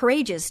strong and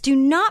courageous. Do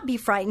not be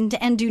frightened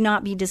and do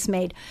not be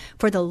dismayed.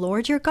 For the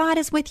Lord your God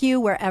is with you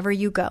wherever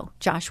you go.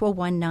 Joshua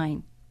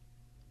 1:9.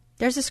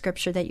 There's a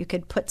scripture that you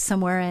could put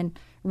somewhere and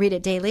read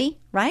it daily,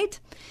 right?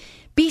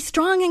 Be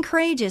strong and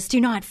courageous.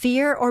 Do not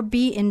fear or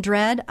be in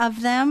dread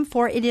of them,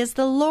 for it is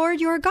the Lord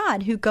your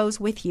God who goes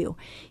with you.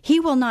 He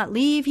will not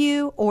leave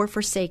you or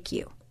forsake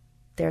you.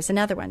 There's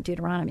another one,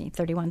 Deuteronomy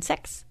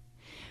 31:6.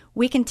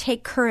 We can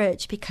take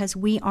courage because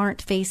we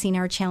aren't facing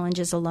our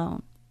challenges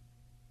alone.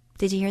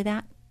 Did you hear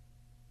that?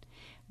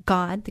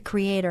 God, the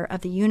creator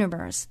of the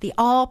universe, the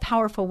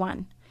all-powerful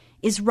one,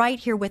 is right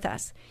here with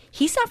us.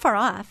 He's not far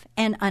off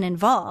and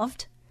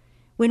uninvolved.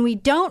 When we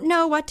don't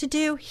know what to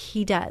do,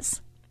 he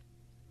does.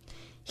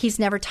 He's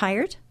never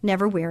tired,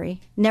 never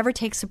weary, never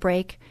takes a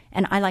break,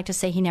 and I like to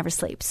say he never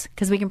sleeps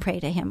because we can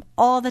pray to him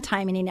all the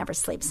time and he never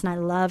sleeps, and I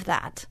love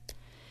that.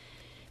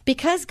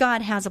 Because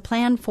God has a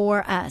plan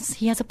for us,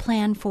 he has a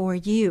plan for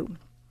you.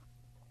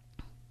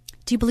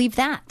 Do you believe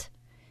that?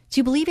 Do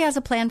you believe he has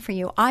a plan for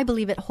you? I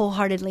believe it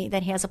wholeheartedly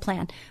that he has a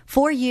plan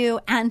for you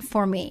and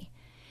for me.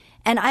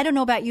 And I don't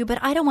know about you, but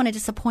I don't want to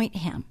disappoint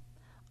him.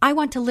 I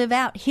want to live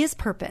out his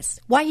purpose,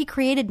 why he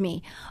created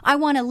me. I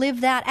want to live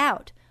that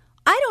out.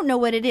 I don't know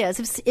what it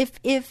is.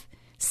 If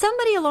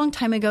somebody a long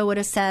time ago would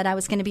have said I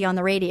was going to be on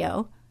the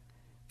radio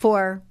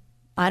for,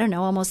 I don't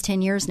know, almost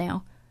 10 years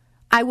now,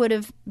 I would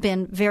have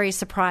been very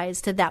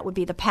surprised that would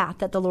be the path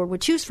that the Lord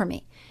would choose for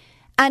me.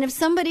 And if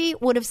somebody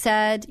would have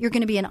said, you're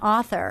going to be an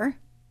author,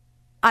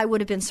 I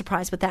would have been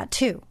surprised with that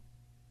too.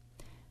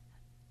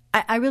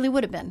 I really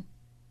would have been.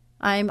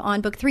 I'm on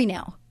book 3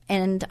 now,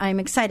 and I'm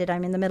excited.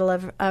 I'm in the middle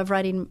of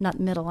writing, not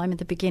middle, I'm at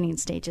the beginning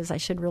stages. I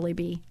should really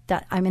be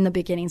that. I'm in the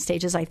beginning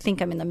stages. I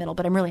think I'm in the middle,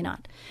 but I'm really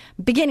not.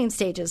 Beginning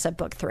stages of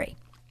book 3.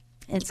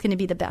 It's going to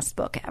be the best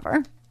book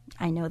ever.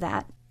 I know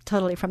that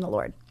totally from the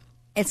Lord.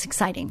 It's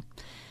exciting.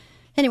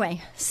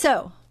 Anyway,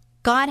 so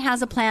God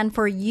has a plan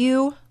for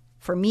you,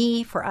 for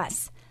me, for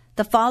us.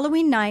 The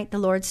following night, the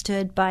Lord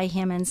stood by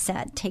him and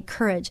said, take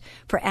courage,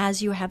 for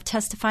as you have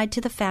testified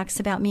to the facts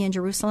about me in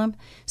Jerusalem,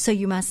 so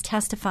you must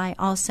testify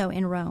also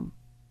in Rome.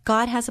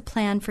 God has a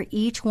plan for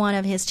each one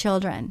of his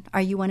children.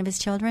 Are you one of his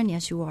children?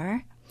 Yes, you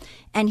are.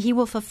 And he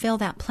will fulfill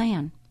that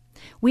plan.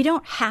 We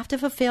don't have to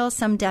fulfill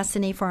some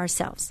destiny for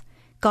ourselves.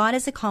 God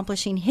is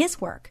accomplishing his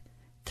work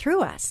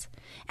through us,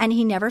 and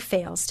he never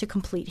fails to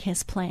complete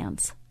his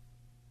plans.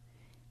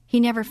 He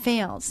never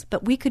fails,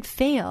 but we could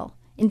fail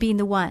in being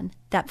the one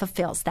that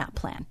fulfills that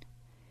plan.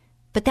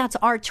 But that's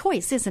our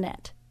choice, isn't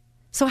it?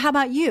 So how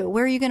about you?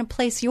 Where are you going to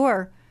place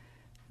your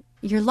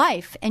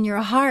life and your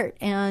heart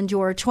and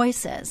your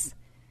choices?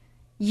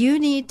 You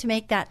need to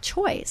make that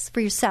choice for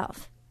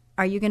yourself.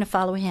 Are you going to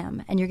follow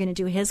him and you're going to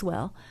do his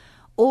will?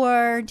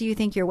 Or do you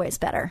think your way's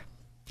better?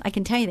 I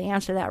can tell you the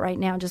answer to that right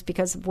now just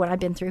because of what I've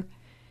been through.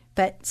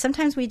 But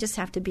sometimes we just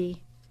have to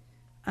be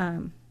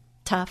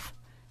tough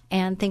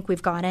and think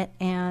we've got it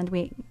and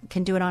we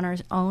can do it on our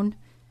own.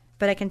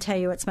 But I can tell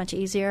you it's much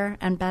easier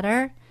and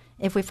better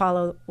if we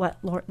follow what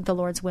the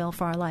Lord's will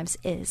for our lives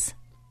is.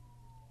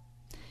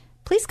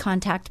 Please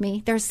contact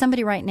me. There's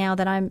somebody right now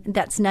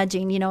that's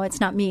nudging. You know, it's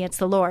not me, it's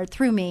the Lord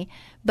through me.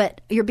 But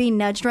you're being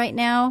nudged right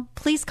now.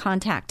 Please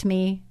contact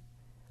me.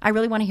 I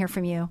really want to hear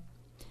from you.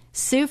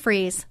 Sue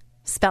Fries,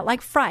 spelled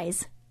like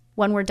fries,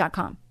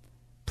 oneword.com.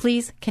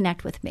 Please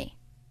connect with me.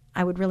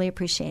 I would really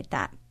appreciate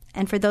that.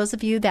 And for those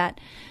of you that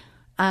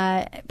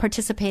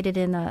participated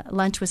in the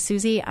Lunch with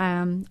Susie,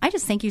 I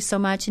just thank you so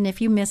much. And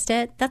if you missed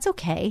it, that's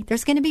okay.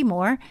 There's going to be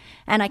more,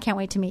 and I can't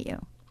wait to meet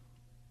you.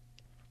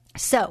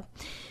 So,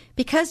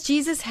 because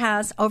Jesus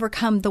has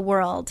overcome the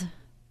world,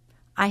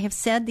 I have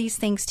said these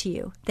things to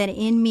you, that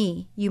in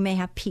me you may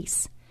have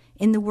peace.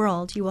 In the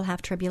world you will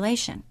have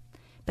tribulation.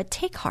 But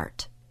take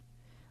heart.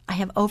 I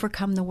have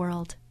overcome the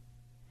world.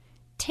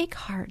 Take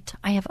heart.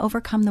 I have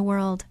overcome the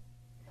world.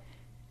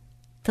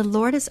 The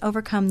Lord has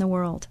overcome the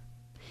world.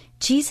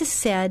 Jesus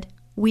said,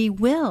 we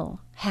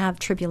will have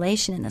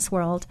tribulation in this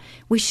world.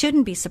 We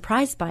shouldn't be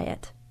surprised by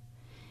it.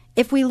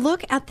 If we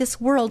look at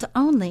this world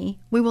only,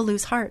 we will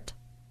lose heart.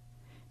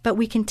 But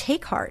we can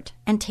take heart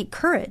and take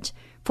courage,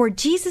 for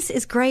Jesus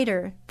is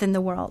greater than the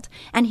world,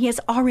 and he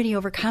has already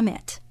overcome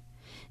it.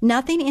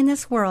 Nothing in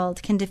this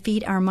world can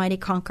defeat our mighty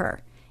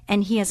conqueror,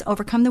 and he has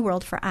overcome the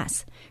world for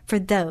us, for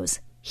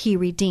those he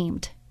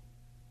redeemed.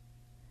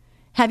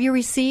 Have you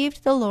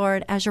received the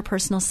Lord as your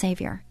personal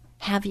Savior?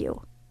 Have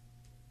you?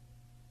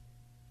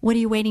 What are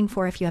you waiting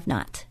for if you have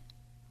not?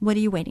 What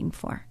are you waiting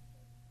for?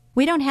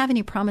 We don't have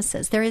any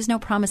promises. There is no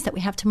promise that we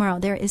have tomorrow.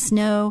 There is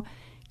no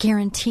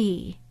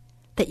guarantee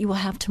that you will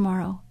have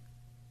tomorrow.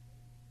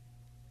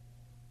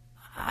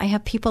 I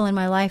have people in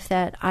my life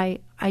that I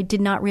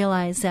did not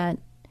realize that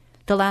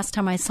the last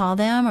time I saw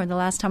them or the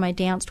last time I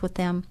danced with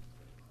them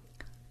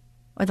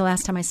or the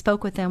last time I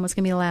spoke with them was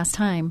going to be the last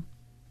time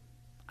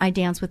I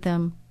danced with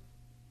them,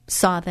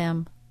 saw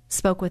them,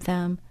 spoke with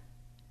them.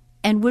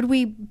 And would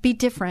we be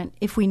different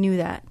if we knew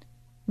that?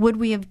 Would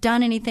we have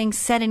done anything,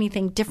 said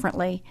anything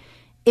differently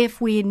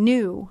if we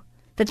knew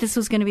that this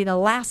was going to be the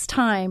last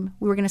time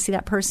we were going to see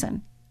that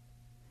person?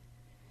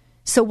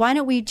 So why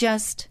don't we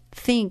just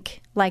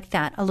think like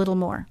that a little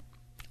more?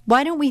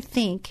 Why don't we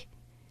think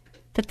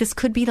that this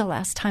could be the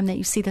last time that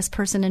you see this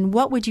person? And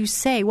what would you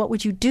say, what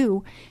would you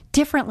do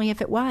differently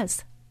if it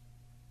was?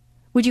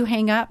 Would you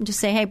hang up and just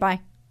say, hey,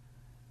 bye?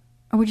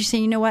 Or would you say,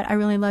 you know what, I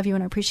really love you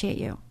and I appreciate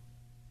you?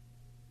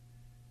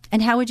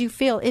 And how would you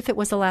feel if it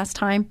was the last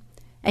time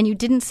and you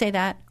didn't say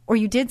that, or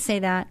you did say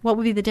that? What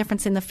would be the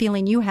difference in the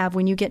feeling you have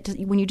when you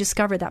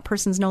discover that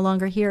person's no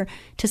longer here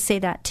to say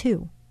that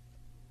too?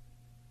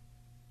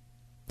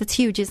 That's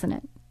huge, isn't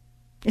it?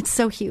 It's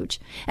so huge.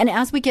 And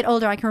as we get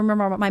older, I can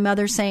remember my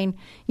mother saying,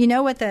 you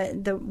know what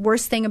the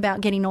worst thing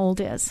about getting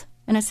old is?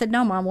 And I said,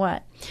 no, Mom,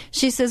 what?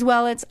 She says,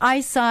 well, it's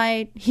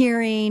eyesight,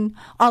 hearing,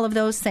 all of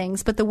those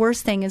things. But the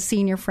worst thing is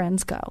seeing your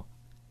friends go.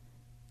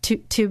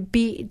 To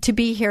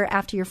be here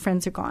after your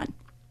friends are gone.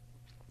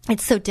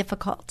 It's so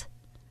difficult.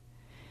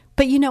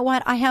 But you know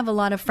what? I have a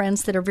lot of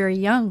friends that are very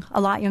young, a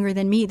lot younger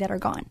than me, that are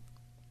gone.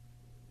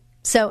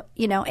 So,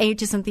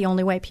 age isn't the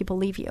only way people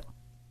leave you.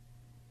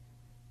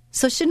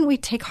 So shouldn't we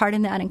take heart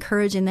in that and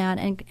courage in that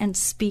and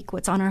speak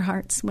what's on our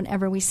hearts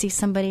whenever we see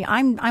somebody?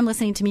 I'm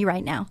listening to me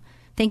right now.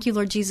 Thank you,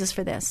 Lord Jesus,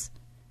 for this.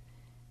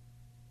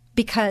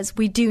 Because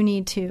we do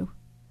need to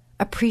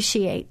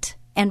appreciate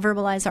and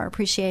verbalize our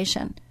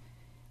appreciation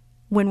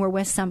when we're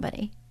with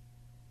somebody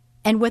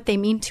and what they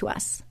mean to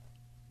us.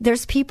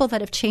 There's people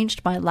that have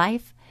changed my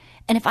life,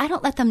 and if I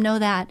don't let them know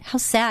that, how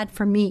sad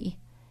for me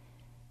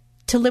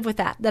to live with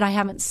that I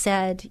haven't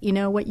said,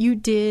 what you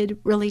did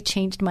really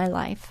changed my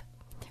life.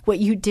 What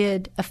you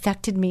did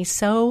affected me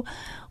so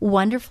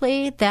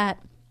wonderfully that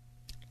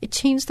it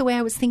changed the way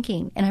I was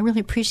thinking. And I really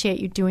appreciate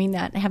you doing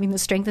that and having the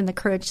strength and the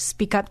courage to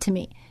speak up to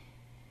me.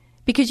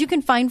 Because you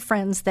can find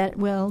friends that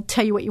will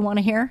tell you what you want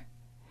to hear,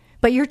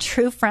 but your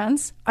true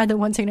friends are the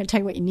ones who are going to tell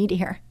you what you need to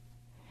hear.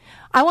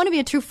 I want to be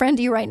a true friend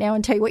to you right now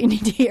and tell you what you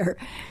need to hear.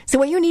 So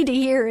what you need to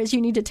hear is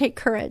you need to take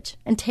courage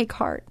and take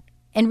heart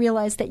and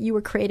realize that you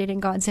were created in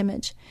God's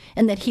image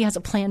and that He has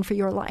a plan for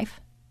your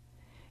life.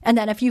 And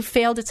that if you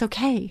failed, it's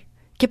okay.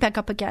 Get back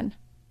up again.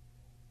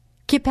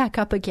 Get back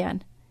up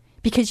again.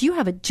 Because you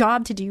have a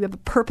job to do. You have a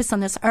purpose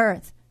on this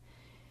earth.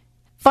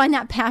 Find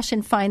that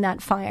passion, find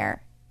that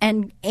fire,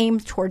 and aim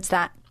towards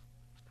that.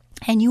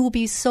 And you will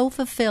be so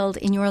fulfilled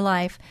in your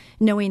life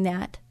knowing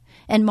that.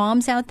 And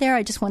moms out there,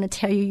 I just want to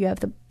tell you, you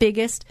have the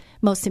biggest,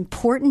 most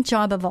important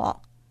job of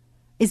all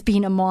is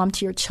being a mom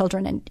to your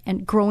children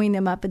and growing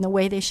them up in the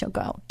way they shall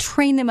go.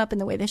 Train them up in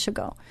the way they shall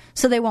go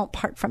so they won't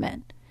part from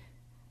it.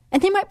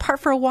 And they might part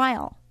for a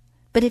while.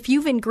 But if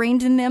you've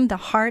ingrained in them the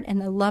heart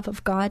and the love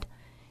of God,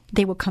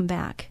 they will come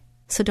back.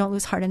 So don't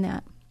lose heart in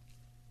that.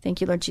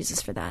 Thank you, Lord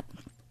Jesus, for that.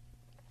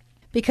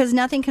 Because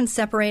nothing can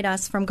separate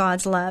us from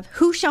God's love.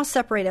 Who shall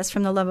separate us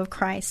from the love of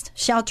Christ?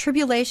 Shall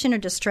tribulation or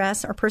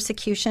distress or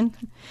persecution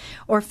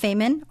or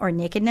famine or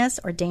nakedness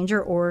or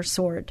danger or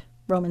sword?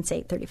 Romans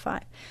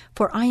 8:35.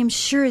 For I am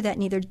sure that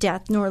neither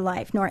death nor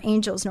life, nor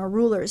angels, nor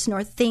rulers,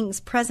 nor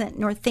things present,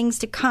 nor things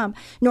to come,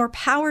 nor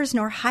powers,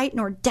 nor height,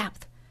 nor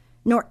depth,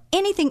 nor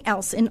anything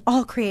else in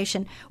all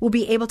creation will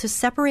be able to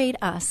separate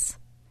us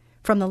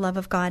from the love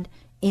of God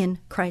in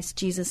Christ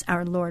Jesus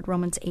our Lord.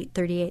 Romans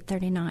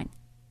 8:38-39.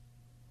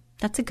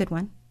 That's a good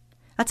one.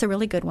 That's a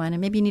really good one.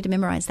 And maybe you need to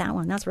memorize that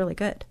one. That's really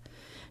good.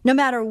 No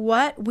matter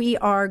what we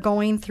are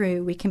going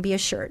through, we can be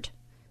assured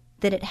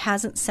that it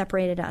hasn't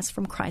separated us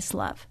from Christ's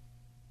love.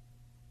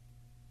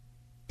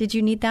 Did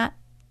you need that?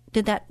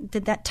 Did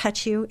that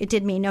touch you? It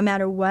did me. No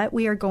matter what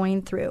we are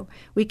going through,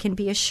 we can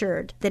be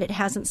assured that it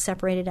hasn't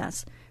separated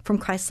us from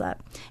Christ's love.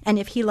 And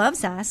if He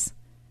loves us,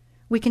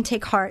 we can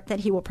take heart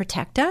that He will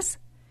protect us,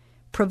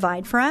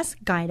 provide for us,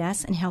 guide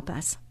us, and help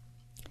us.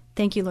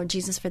 Thank you, Lord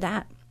Jesus, for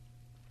that.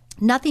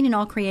 Nothing in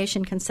all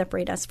creation can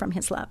separate us from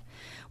His love.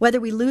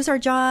 Whether we lose our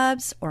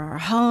jobs or our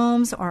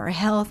homes or our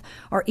health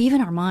or even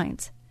our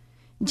minds,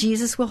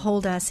 Jesus will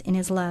hold us in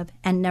His love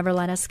and never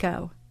let us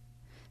go.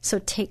 So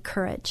take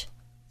courage.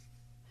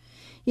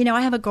 You know,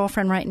 I have a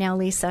girlfriend right now,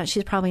 Lisa.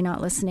 She's probably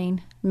not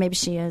listening. Maybe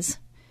she is.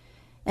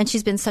 And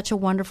she's been such a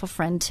wonderful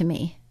friend to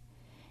me.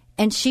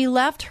 And she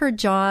left her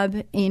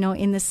job,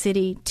 in the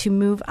city to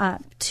move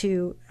up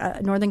to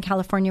Northern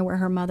California where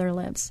her mother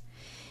lives.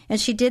 And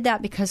she did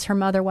that because her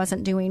mother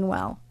wasn't doing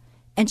well.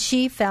 And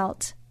she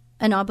felt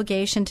an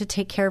obligation to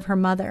take care of her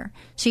mother.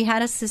 She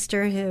had a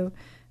sister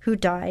who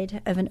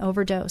died of an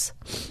overdose.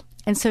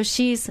 And so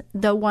she's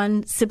the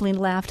one sibling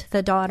left,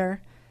 the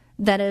daughter,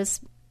 that is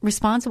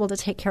responsible to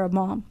take care of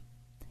mom.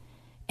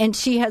 And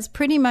she has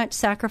pretty much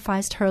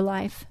sacrificed her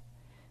life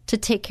to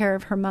take care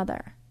of her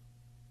mother.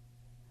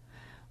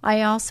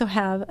 I also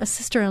have a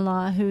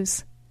sister-in-law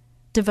who's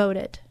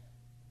devoted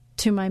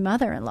to my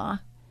mother-in-law,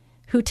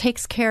 who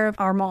takes care of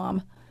our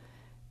mom.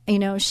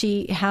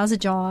 She has a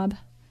job,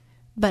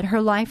 but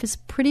her life is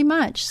pretty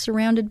much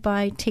surrounded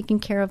by taking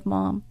care of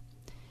mom.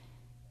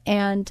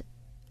 And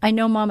I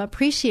know mom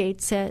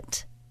appreciates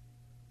it,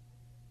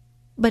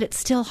 but it's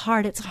still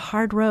hard. It's a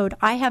hard road.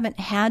 I haven't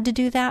had to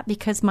do that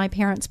because my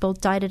parents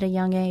both died at a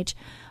young age.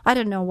 I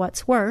don't know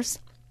what's worse.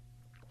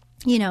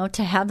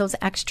 To have those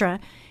extra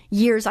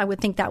years, I would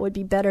think that would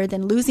be better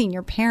than losing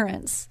your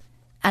parents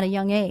at a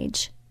young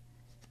age.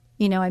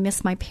 I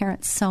miss my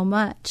parents so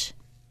much.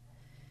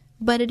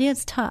 But it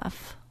is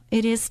tough.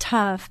 It is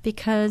tough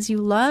because you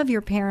love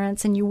your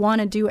parents and you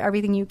want to do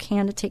everything you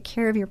can to take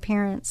care of your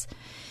parents.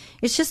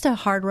 It's just a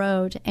hard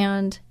road.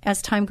 And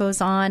as time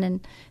goes on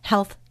and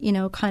health,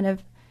 kind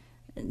of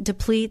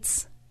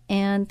depletes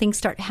and things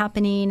start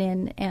happening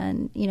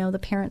and the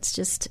parents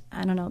just,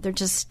 I don't know,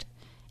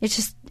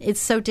 it's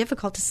so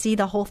difficult to see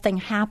the whole thing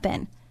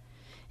happen.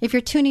 If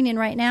you're tuning in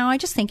right now, I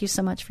just thank you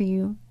so much for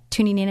you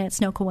tuning in.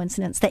 It's no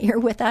coincidence that you're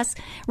with us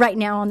right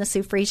now on the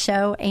Sue Fries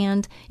Show.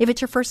 And if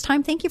it's your first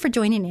time, thank you for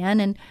joining in.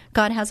 And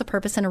God has a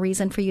purpose and a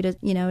reason for you to,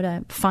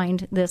 to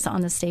find this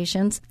on the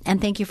stations.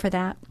 And thank you for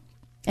that.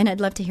 And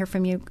I'd love to hear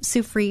from you.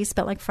 Sue Fries,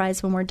 spelled like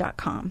fries, one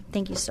word.com.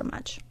 Thank you so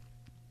much.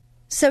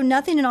 So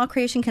nothing in all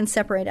creation can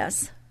separate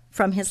us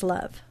from His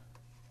love.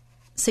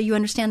 So you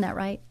understand that,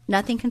 right?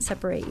 Nothing can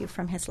separate you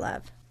from His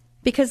love.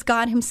 because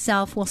God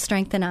himself will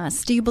strengthen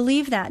us. Do you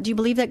believe that? Do you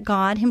believe that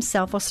God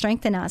himself will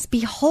strengthen us?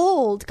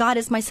 Behold, God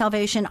is my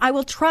salvation. I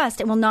will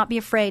trust and will not be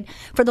afraid,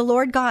 for the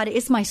Lord God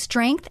is my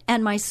strength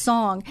and my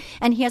song,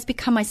 and he has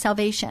become my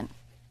salvation.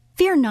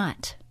 Fear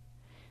not,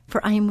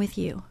 for I am with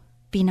you.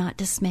 Be not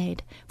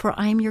dismayed, for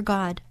I am your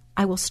God.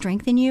 I will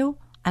strengthen you.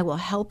 I will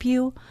help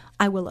you.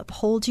 I will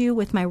uphold you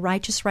with my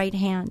righteous right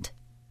hand.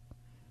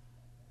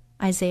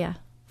 Isaiah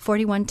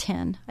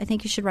 41:10. I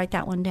think you should write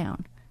that one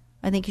down.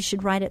 I think you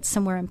should write it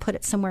somewhere and put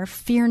it somewhere.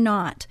 Fear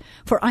not,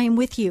 for I am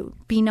with you.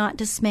 Be not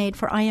dismayed,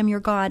 for I am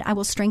your God. I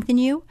will strengthen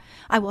you.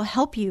 I will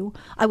help you.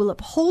 I will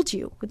uphold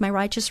you with my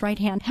righteous right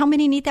hand. How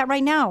many need that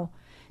right now?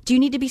 Do you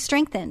need to be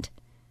strengthened?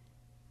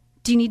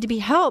 Do you need to be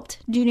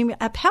helped? Do you need to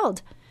be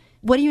upheld?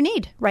 What do you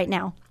need right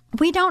now?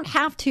 We don't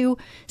have to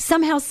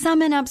somehow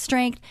summon up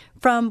strength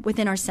from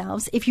within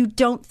ourselves if you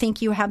don't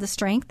think you have the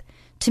strength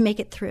to make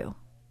it through.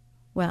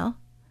 Well,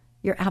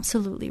 you're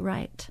absolutely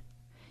right.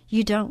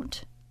 You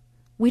don't.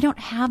 We don't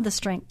have the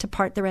strength to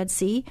part the Red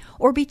Sea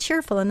or be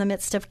cheerful in the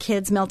midst of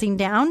kids melting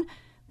down,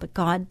 but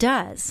God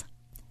does,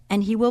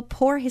 and he will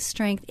pour his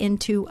strength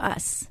into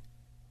us.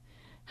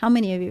 How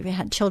many of you have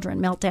had children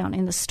melt down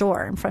in the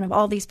store in front of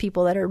all these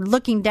people that are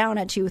looking down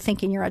at you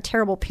thinking you're a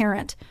terrible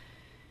parent?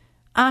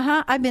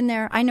 I've been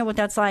there. I know what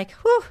that's like.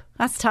 Whew,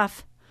 that's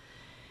tough.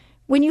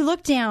 When you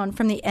look down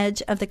from the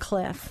edge of the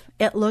cliff,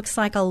 it looks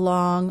like a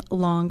long,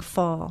 long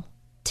fall.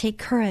 Take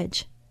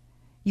courage.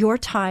 You're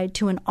tied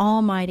to an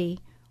almighty,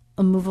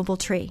 immovable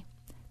tree.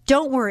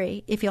 Don't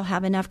worry if you'll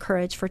have enough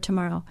courage for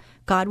tomorrow.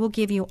 God will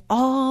give you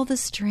all the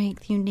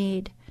strength you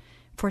need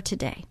for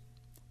today.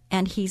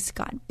 And he's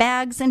got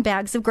bags and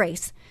bags of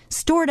grace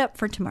stored up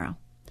for tomorrow.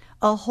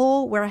 A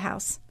whole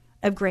warehouse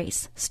of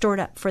grace stored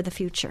up for the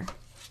future.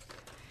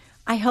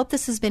 I hope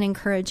this has been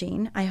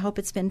encouraging. I hope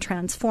it's been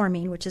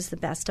transforming, which is the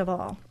best of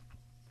all.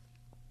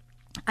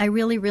 I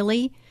really,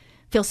 really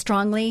feel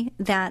strongly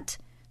that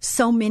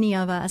so many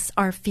of us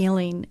are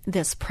feeling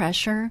this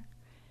pressure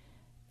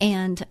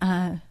and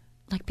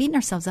like beating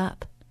ourselves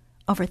up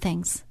over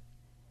things.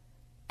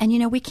 And, you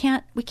know, we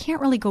can't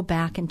really go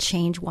back and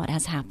change what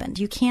has happened.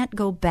 You can't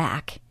go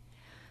back.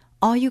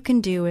 All you can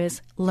do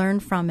is learn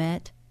from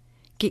it,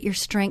 get your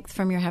strength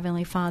from your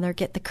Heavenly Father,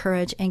 get the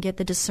courage and get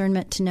the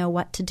discernment to know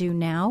what to do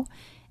now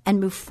and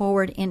move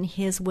forward in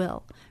his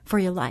will for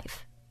your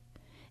life.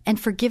 And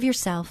forgive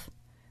yourself.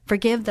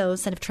 Forgive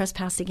those that have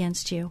trespassed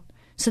against you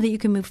so that you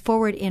can move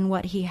forward in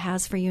what he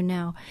has for you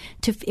now.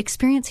 To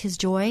experience his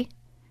joy,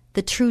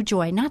 the true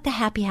joy, not the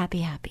happy, happy,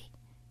 happy.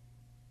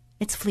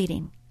 It's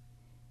fleeting.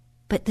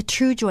 But the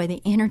true joy,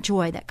 the inner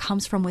joy that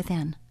comes from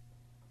within.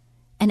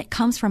 And it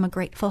comes from a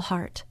grateful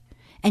heart.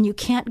 And you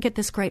can't get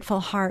this grateful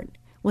heart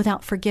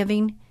without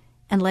forgiving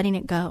and letting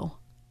it go.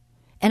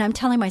 And I'm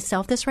telling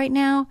myself this right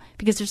now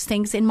because there's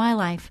things in my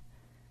life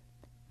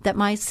that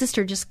my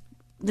sister just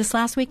this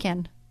last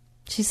weekend,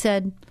 she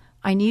said,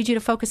 I need you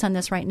to focus on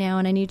this right now,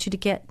 and I need you to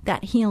get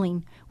that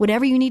healing.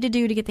 Whatever you need to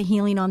do to get the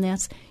healing on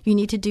this, you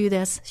need to do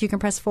this so you can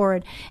press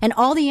forward. And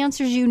all the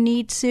answers you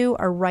need, Sue,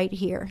 are right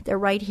here. They're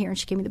right here, and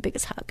she gave me the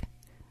biggest hug.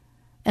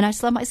 And I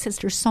just love my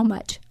sister so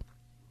much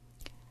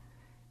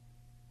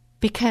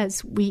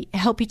because we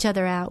help each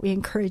other out, we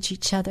encourage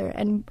each other,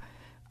 and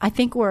I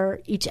think we're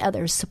each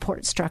other's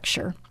support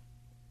structure.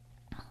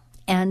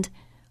 And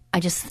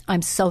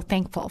I'm so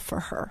thankful for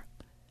her.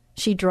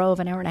 She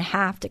drove an hour and a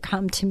half to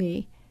come to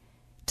me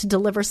to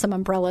deliver some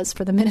umbrellas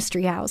for the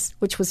ministry house,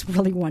 which was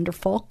really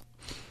wonderful.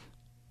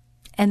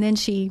 And then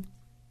she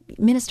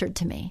ministered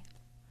to me.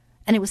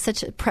 And it was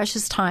such a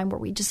precious time where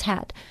we just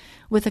had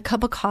with a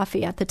cup of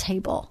coffee at the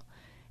table.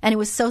 And it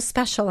was so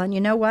special. And you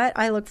know what?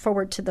 I look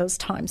forward to those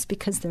times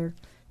because they're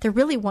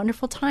really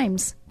wonderful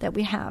times that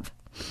we have.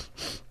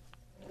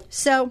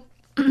 So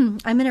I'm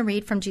going to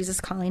read from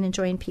Jesus Calling,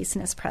 Joy and Peace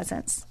in His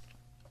Presence.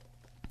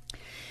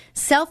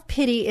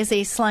 Self-pity is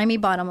a slimy,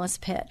 bottomless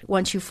pit.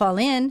 Once you fall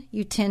in,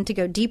 you tend to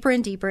go deeper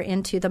and deeper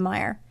into the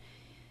mire.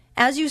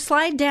 As you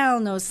slide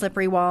down those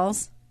slippery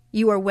walls,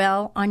 you are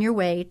well on your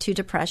way to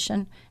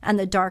depression, and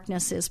the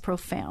darkness is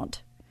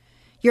profound.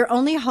 Your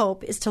only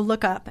hope is to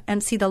look up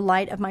and see the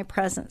light of my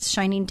presence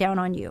shining down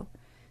on you.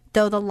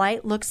 Though the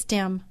light looks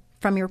dim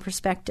from your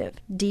perspective,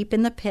 deep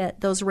in the pit,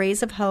 those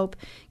rays of hope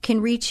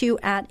can reach you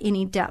at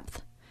any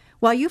depth.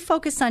 While you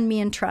focus on me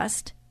and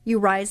trust, you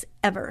rise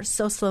ever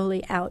so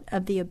slowly out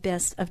of the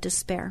abyss of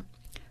despair.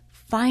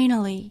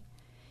 Finally,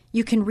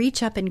 you can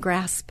reach up and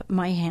grasp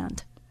my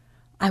hand.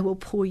 I will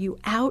pull you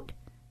out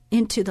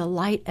into the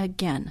light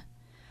again.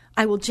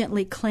 I will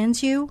gently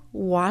cleanse you,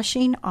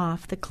 washing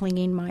off the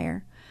clinging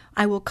mire.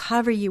 I will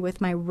cover you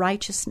with my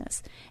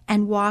righteousness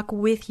and walk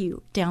with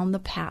you down the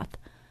path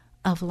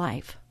of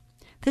life.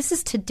 This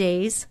is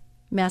today's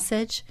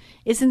message.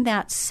 Isn't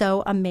that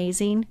so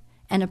amazing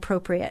and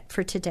appropriate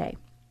for today?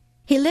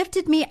 He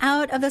lifted me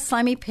out of the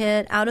slimy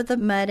pit, out of the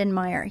mud and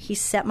mire. He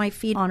set my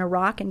feet on a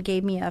rock and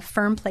gave me a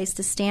firm place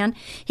to stand.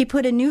 He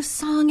put a new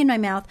song in my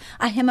mouth,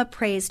 a hymn of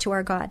praise to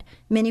our God.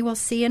 Many will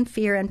see and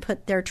fear and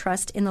put their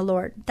trust in the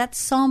Lord. That's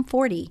Psalm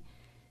 40,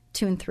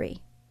 2 and 3.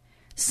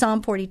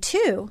 Psalm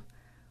 42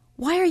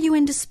 Why are you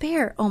in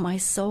despair, O my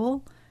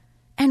soul?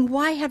 And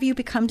why have you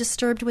become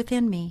disturbed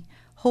within me?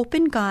 Hope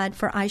in God,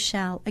 for I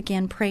shall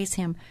again praise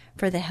him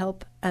for the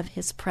help of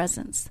his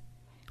presence.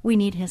 We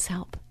need his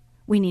help.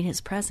 We need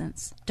his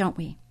presence, don't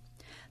we?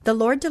 The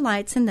Lord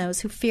delights in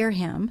those who fear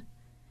him,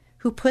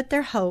 who put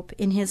their hope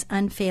in his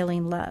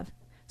unfailing love.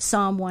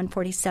 Psalm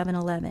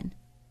 147:11.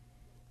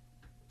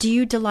 Do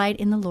you delight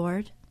in the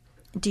Lord?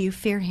 Do you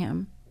fear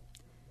him?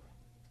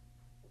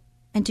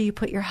 And do you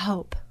put your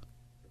hope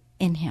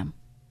in him?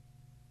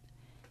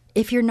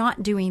 If you're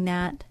not doing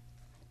that,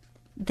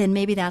 then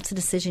maybe that's a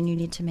decision you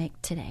need to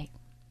make today.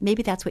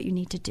 Maybe that's what you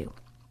need to do.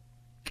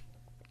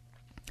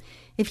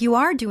 If you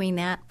are doing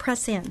that,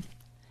 press in.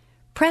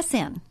 Press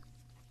in.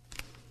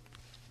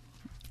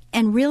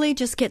 And really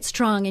just get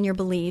strong in your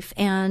belief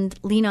and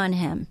lean on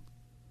him.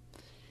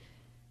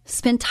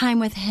 Spend time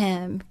with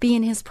him. Be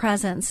in his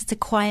presence. It's a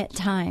quiet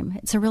time.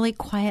 It's a really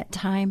quiet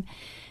time.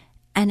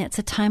 And it's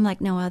a time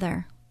like no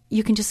other.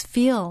 You can just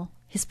feel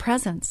his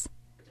presence.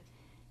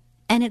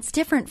 And it's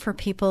different for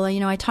people. You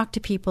know, I talk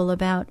to people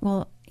about,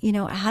 well, you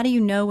know, how do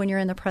you know when you're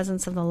in the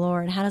presence of the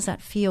Lord? How does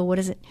that feel? What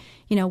is it?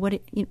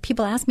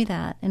 People ask me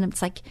that. And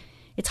it's like,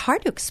 it's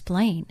hard to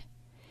explain.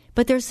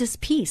 But there's this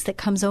peace that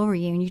comes over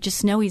you, and you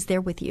just know he's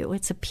there with you.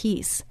 It's a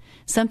peace.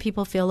 Some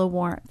people feel a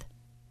warmth.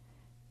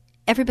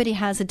 Everybody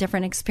has a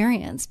different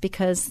experience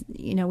because,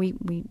 you know, we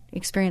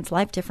experience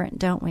life different,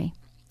 don't we?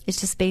 It's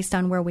just based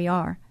on where we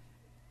are.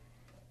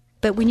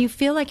 But when you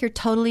feel like you're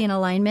totally in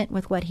alignment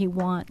with what he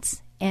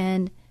wants,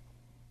 and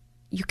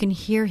you can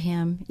hear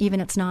him, even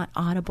if it's not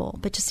audible,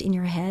 but just in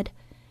your head,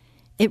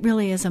 it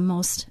really is the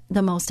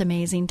most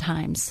amazing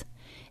times.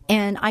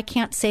 And I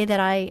can't say that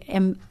I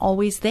am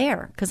always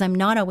there, because I'm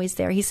not always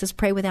there. He says,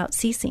 pray without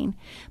ceasing.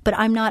 But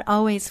I'm not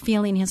always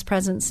feeling his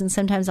presence. And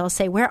sometimes I'll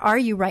say, where are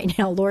you right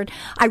now, Lord?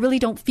 I really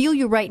don't feel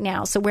you right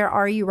now. So where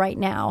are you right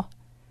now?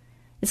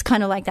 It's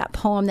kind of like that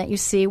poem that you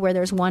see where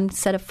there's one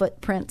set of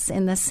footprints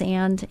in the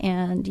sand,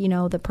 and, you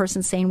know, the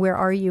person's saying, where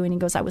are you? And he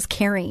goes, I was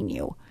carrying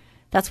you.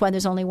 That's why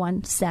there's only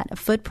one set of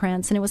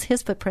footprints. And it was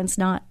his footprints,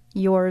 not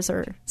yours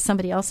or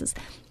somebody else's.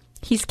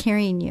 He's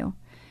carrying you.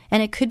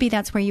 And it could be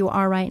that's where you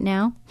are right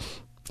now.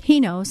 He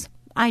knows.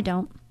 I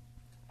don't.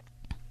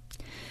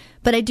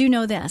 But I do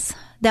know this,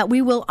 that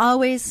we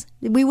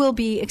will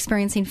be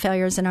experiencing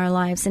failures in our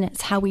lives, and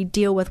it's how we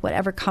deal with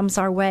whatever comes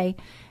our way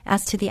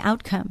as to the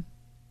outcome.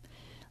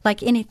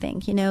 Like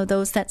anything, you know,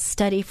 those that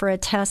study for a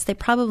test, they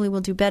probably will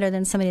do better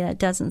than somebody that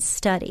doesn't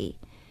study.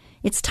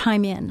 It's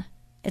time in.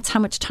 It's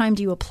how much time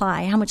do you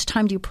apply? How much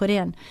time do you put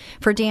in?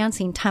 For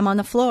dancing, time on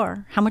the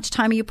floor. How much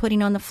time are you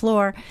putting on the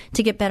floor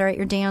to get better at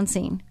your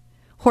dancing?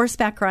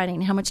 Horseback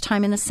riding, how much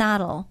time in the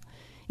saddle?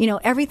 You know,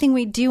 everything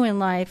we do in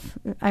life,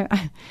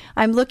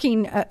 I'm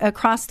looking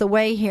across the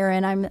way here,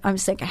 and I'm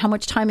thinking, how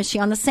much time is she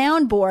on the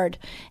soundboard?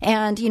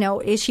 And, you know,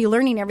 is she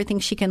learning everything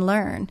she can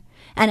learn?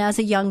 And as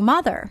a young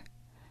mother,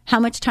 how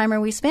much time are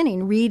we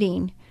spending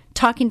reading,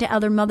 talking to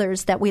other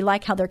mothers that we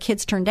like how their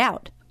kids turned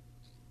out?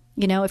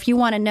 You know, if you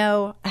want to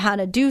know how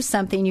to do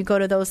something, you go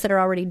to those that are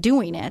already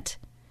doing it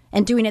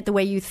and doing it the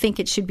way you think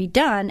it should be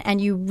done, and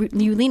you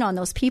lean on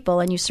those people,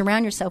 and you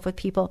surround yourself with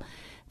people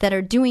that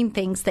are doing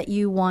things that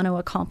you want to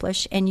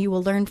accomplish, and you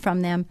will learn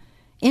from them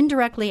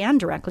indirectly and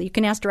directly. You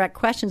can ask direct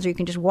questions, or you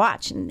can just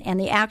watch, and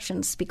the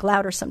actions speak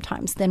louder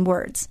sometimes than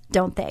words,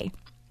 don't they?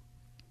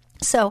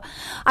 So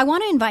I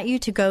want to invite you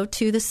to go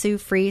to the Sue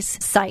Fries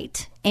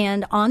site.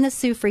 And on the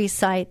Sue Fries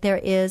site, there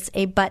is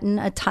a button,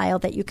 a tile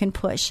that you can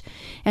push.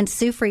 And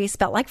Sue Fries,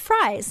 spelled like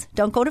fries.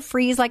 Don't go to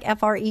Fries like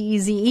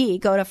F-R-E-E-Z-E.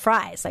 Go to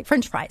fries, like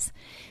French fries.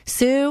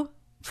 Sue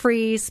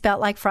Fries,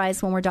 spelled like fries,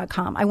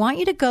 oneword.com. I want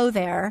you to go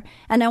there,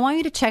 and I want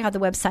you to check out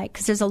the website,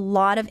 because there's a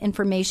lot of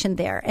information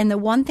there. And the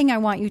one thing I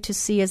want you to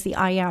see is the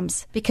I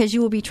ams, because you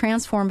will be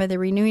transformed by the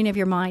renewing of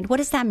your mind. What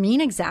does that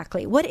mean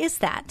exactly? What is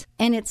that?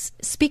 And it's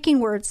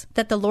speaking words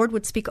that the Lord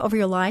would speak over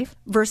your life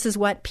versus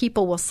what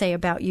people will say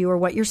about you or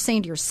what you're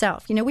saying to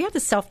yourself. You know, we have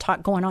this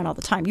self-talk going on all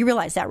the time. You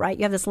realize that, right?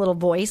 You have this little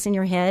voice in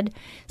your head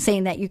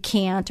saying that you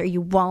can't, or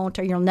you won't,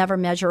 or you'll never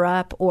measure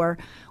up, or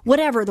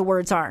whatever the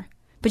words are.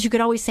 But you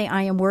could always say,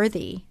 I am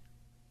worthy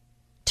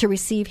to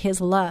receive his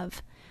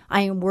love.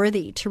 I am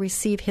worthy to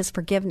receive his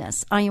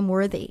forgiveness. I am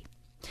worthy.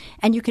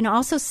 And you can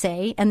also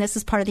say, and this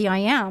is part of the I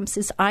ams,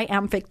 is I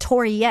am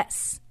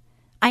victorious.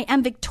 I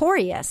am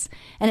victorious.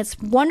 And it's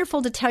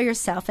wonderful to tell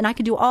yourself, and I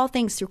can do all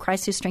things through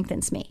Christ who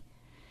strengthens me.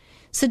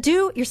 So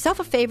do yourself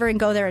a favor and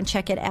go there and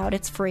check it out.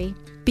 It's free.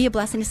 Be a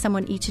blessing to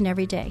someone each and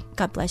every day.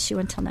 God bless you.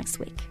 Until next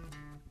week.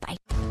 Bye.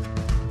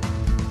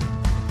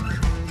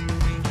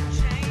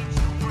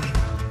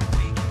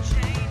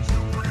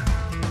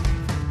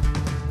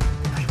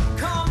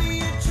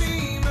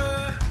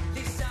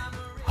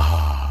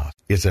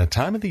 It's that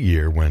time of the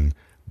year when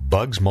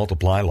bugs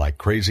multiply like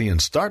crazy and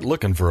start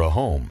looking for a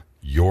home,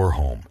 your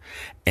home.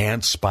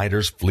 Ants,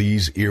 spiders,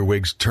 fleas,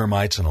 earwigs,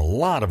 termites, and a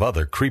lot of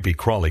other creepy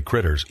crawly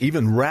critters,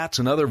 even rats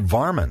and other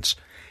varmints.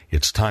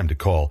 It's time to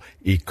call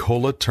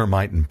Ecola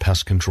Termite and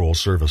Pest Control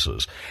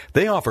Services.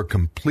 They offer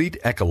complete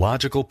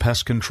ecological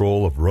pest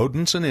control of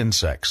rodents and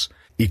insects.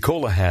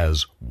 Ecola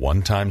has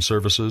one-time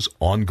services,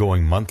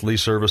 ongoing monthly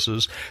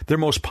services, their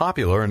most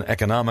popular and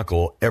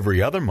economical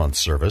every other month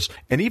service,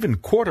 and even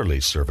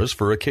quarterly service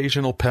for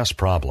occasional pest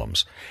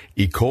problems.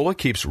 Ecola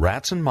keeps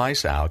rats and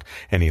mice out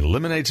and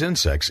eliminates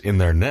insects in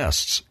their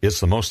nests. It's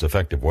the most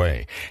effective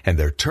way, and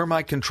their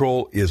termite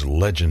control is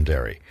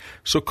legendary.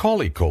 So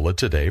call Ecola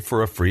today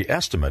for a free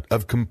estimate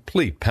of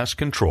complete pest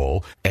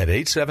control at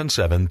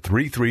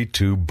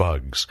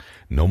 877-332-BUGS.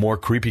 No more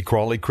creepy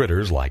crawly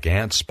critters like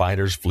ants,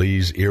 spiders,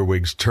 fleas,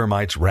 earwigs,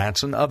 termites,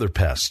 rats, and other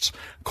pests.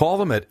 Call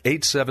them at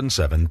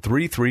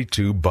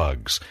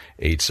 877-332-BUGS.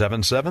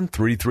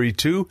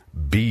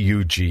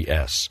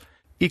 877-332-BUGS.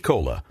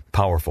 Ecola,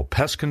 powerful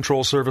pest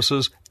control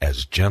services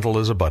as gentle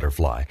as a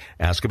butterfly.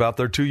 Ask about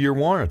their 2-year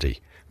warranty.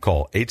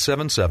 Call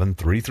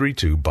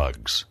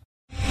 877-332-BUGS.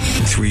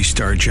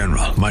 3-star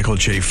General Michael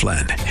J.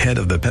 Flynn, head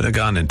of the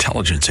Pentagon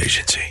Intelligence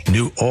Agency,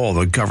 knew all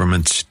the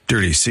government's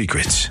dirty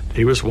secrets.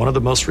 He was one of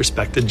the most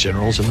respected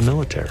generals in the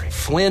military.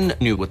 Flynn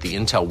knew what the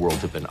intel world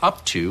had been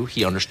up to.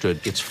 He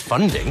understood its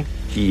funding.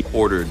 He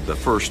ordered the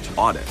first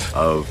audit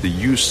of the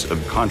use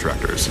of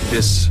contractors.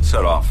 This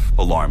set off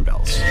alarm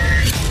bells.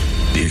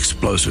 The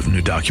explosive new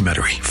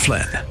documentary,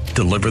 Flynn,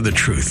 Deliver the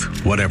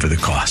Truth, Whatever the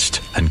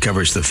Cost,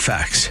 uncovers the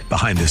facts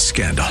behind this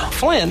scandal.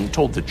 Flynn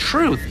told the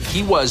truth.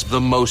 He was the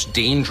most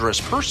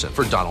dangerous person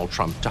for Donald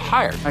Trump to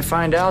hire. I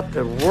find out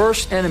the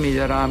worst enemy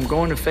that I'm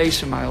going to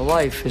face in my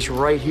life is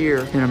right here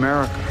in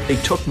America. They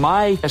took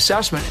my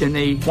assessment and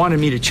they wanted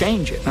me to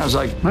change it. And I was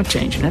like, I'm not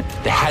changing it.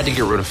 They had to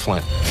get rid of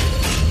Flynn.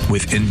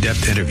 With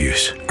in-depth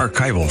interviews,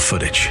 archival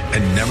footage,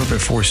 and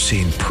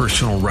never-before-seen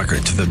personal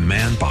records of the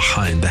man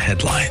behind the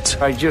headlines.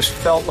 I just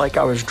felt like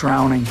I was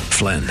drowning.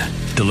 Flynn,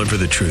 Deliver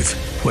the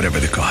Truth, Whatever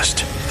the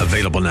Cost.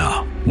 Available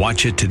now.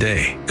 Watch it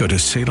today. Go to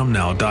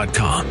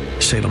salemnow.com.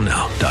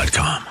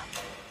 salemnow.com.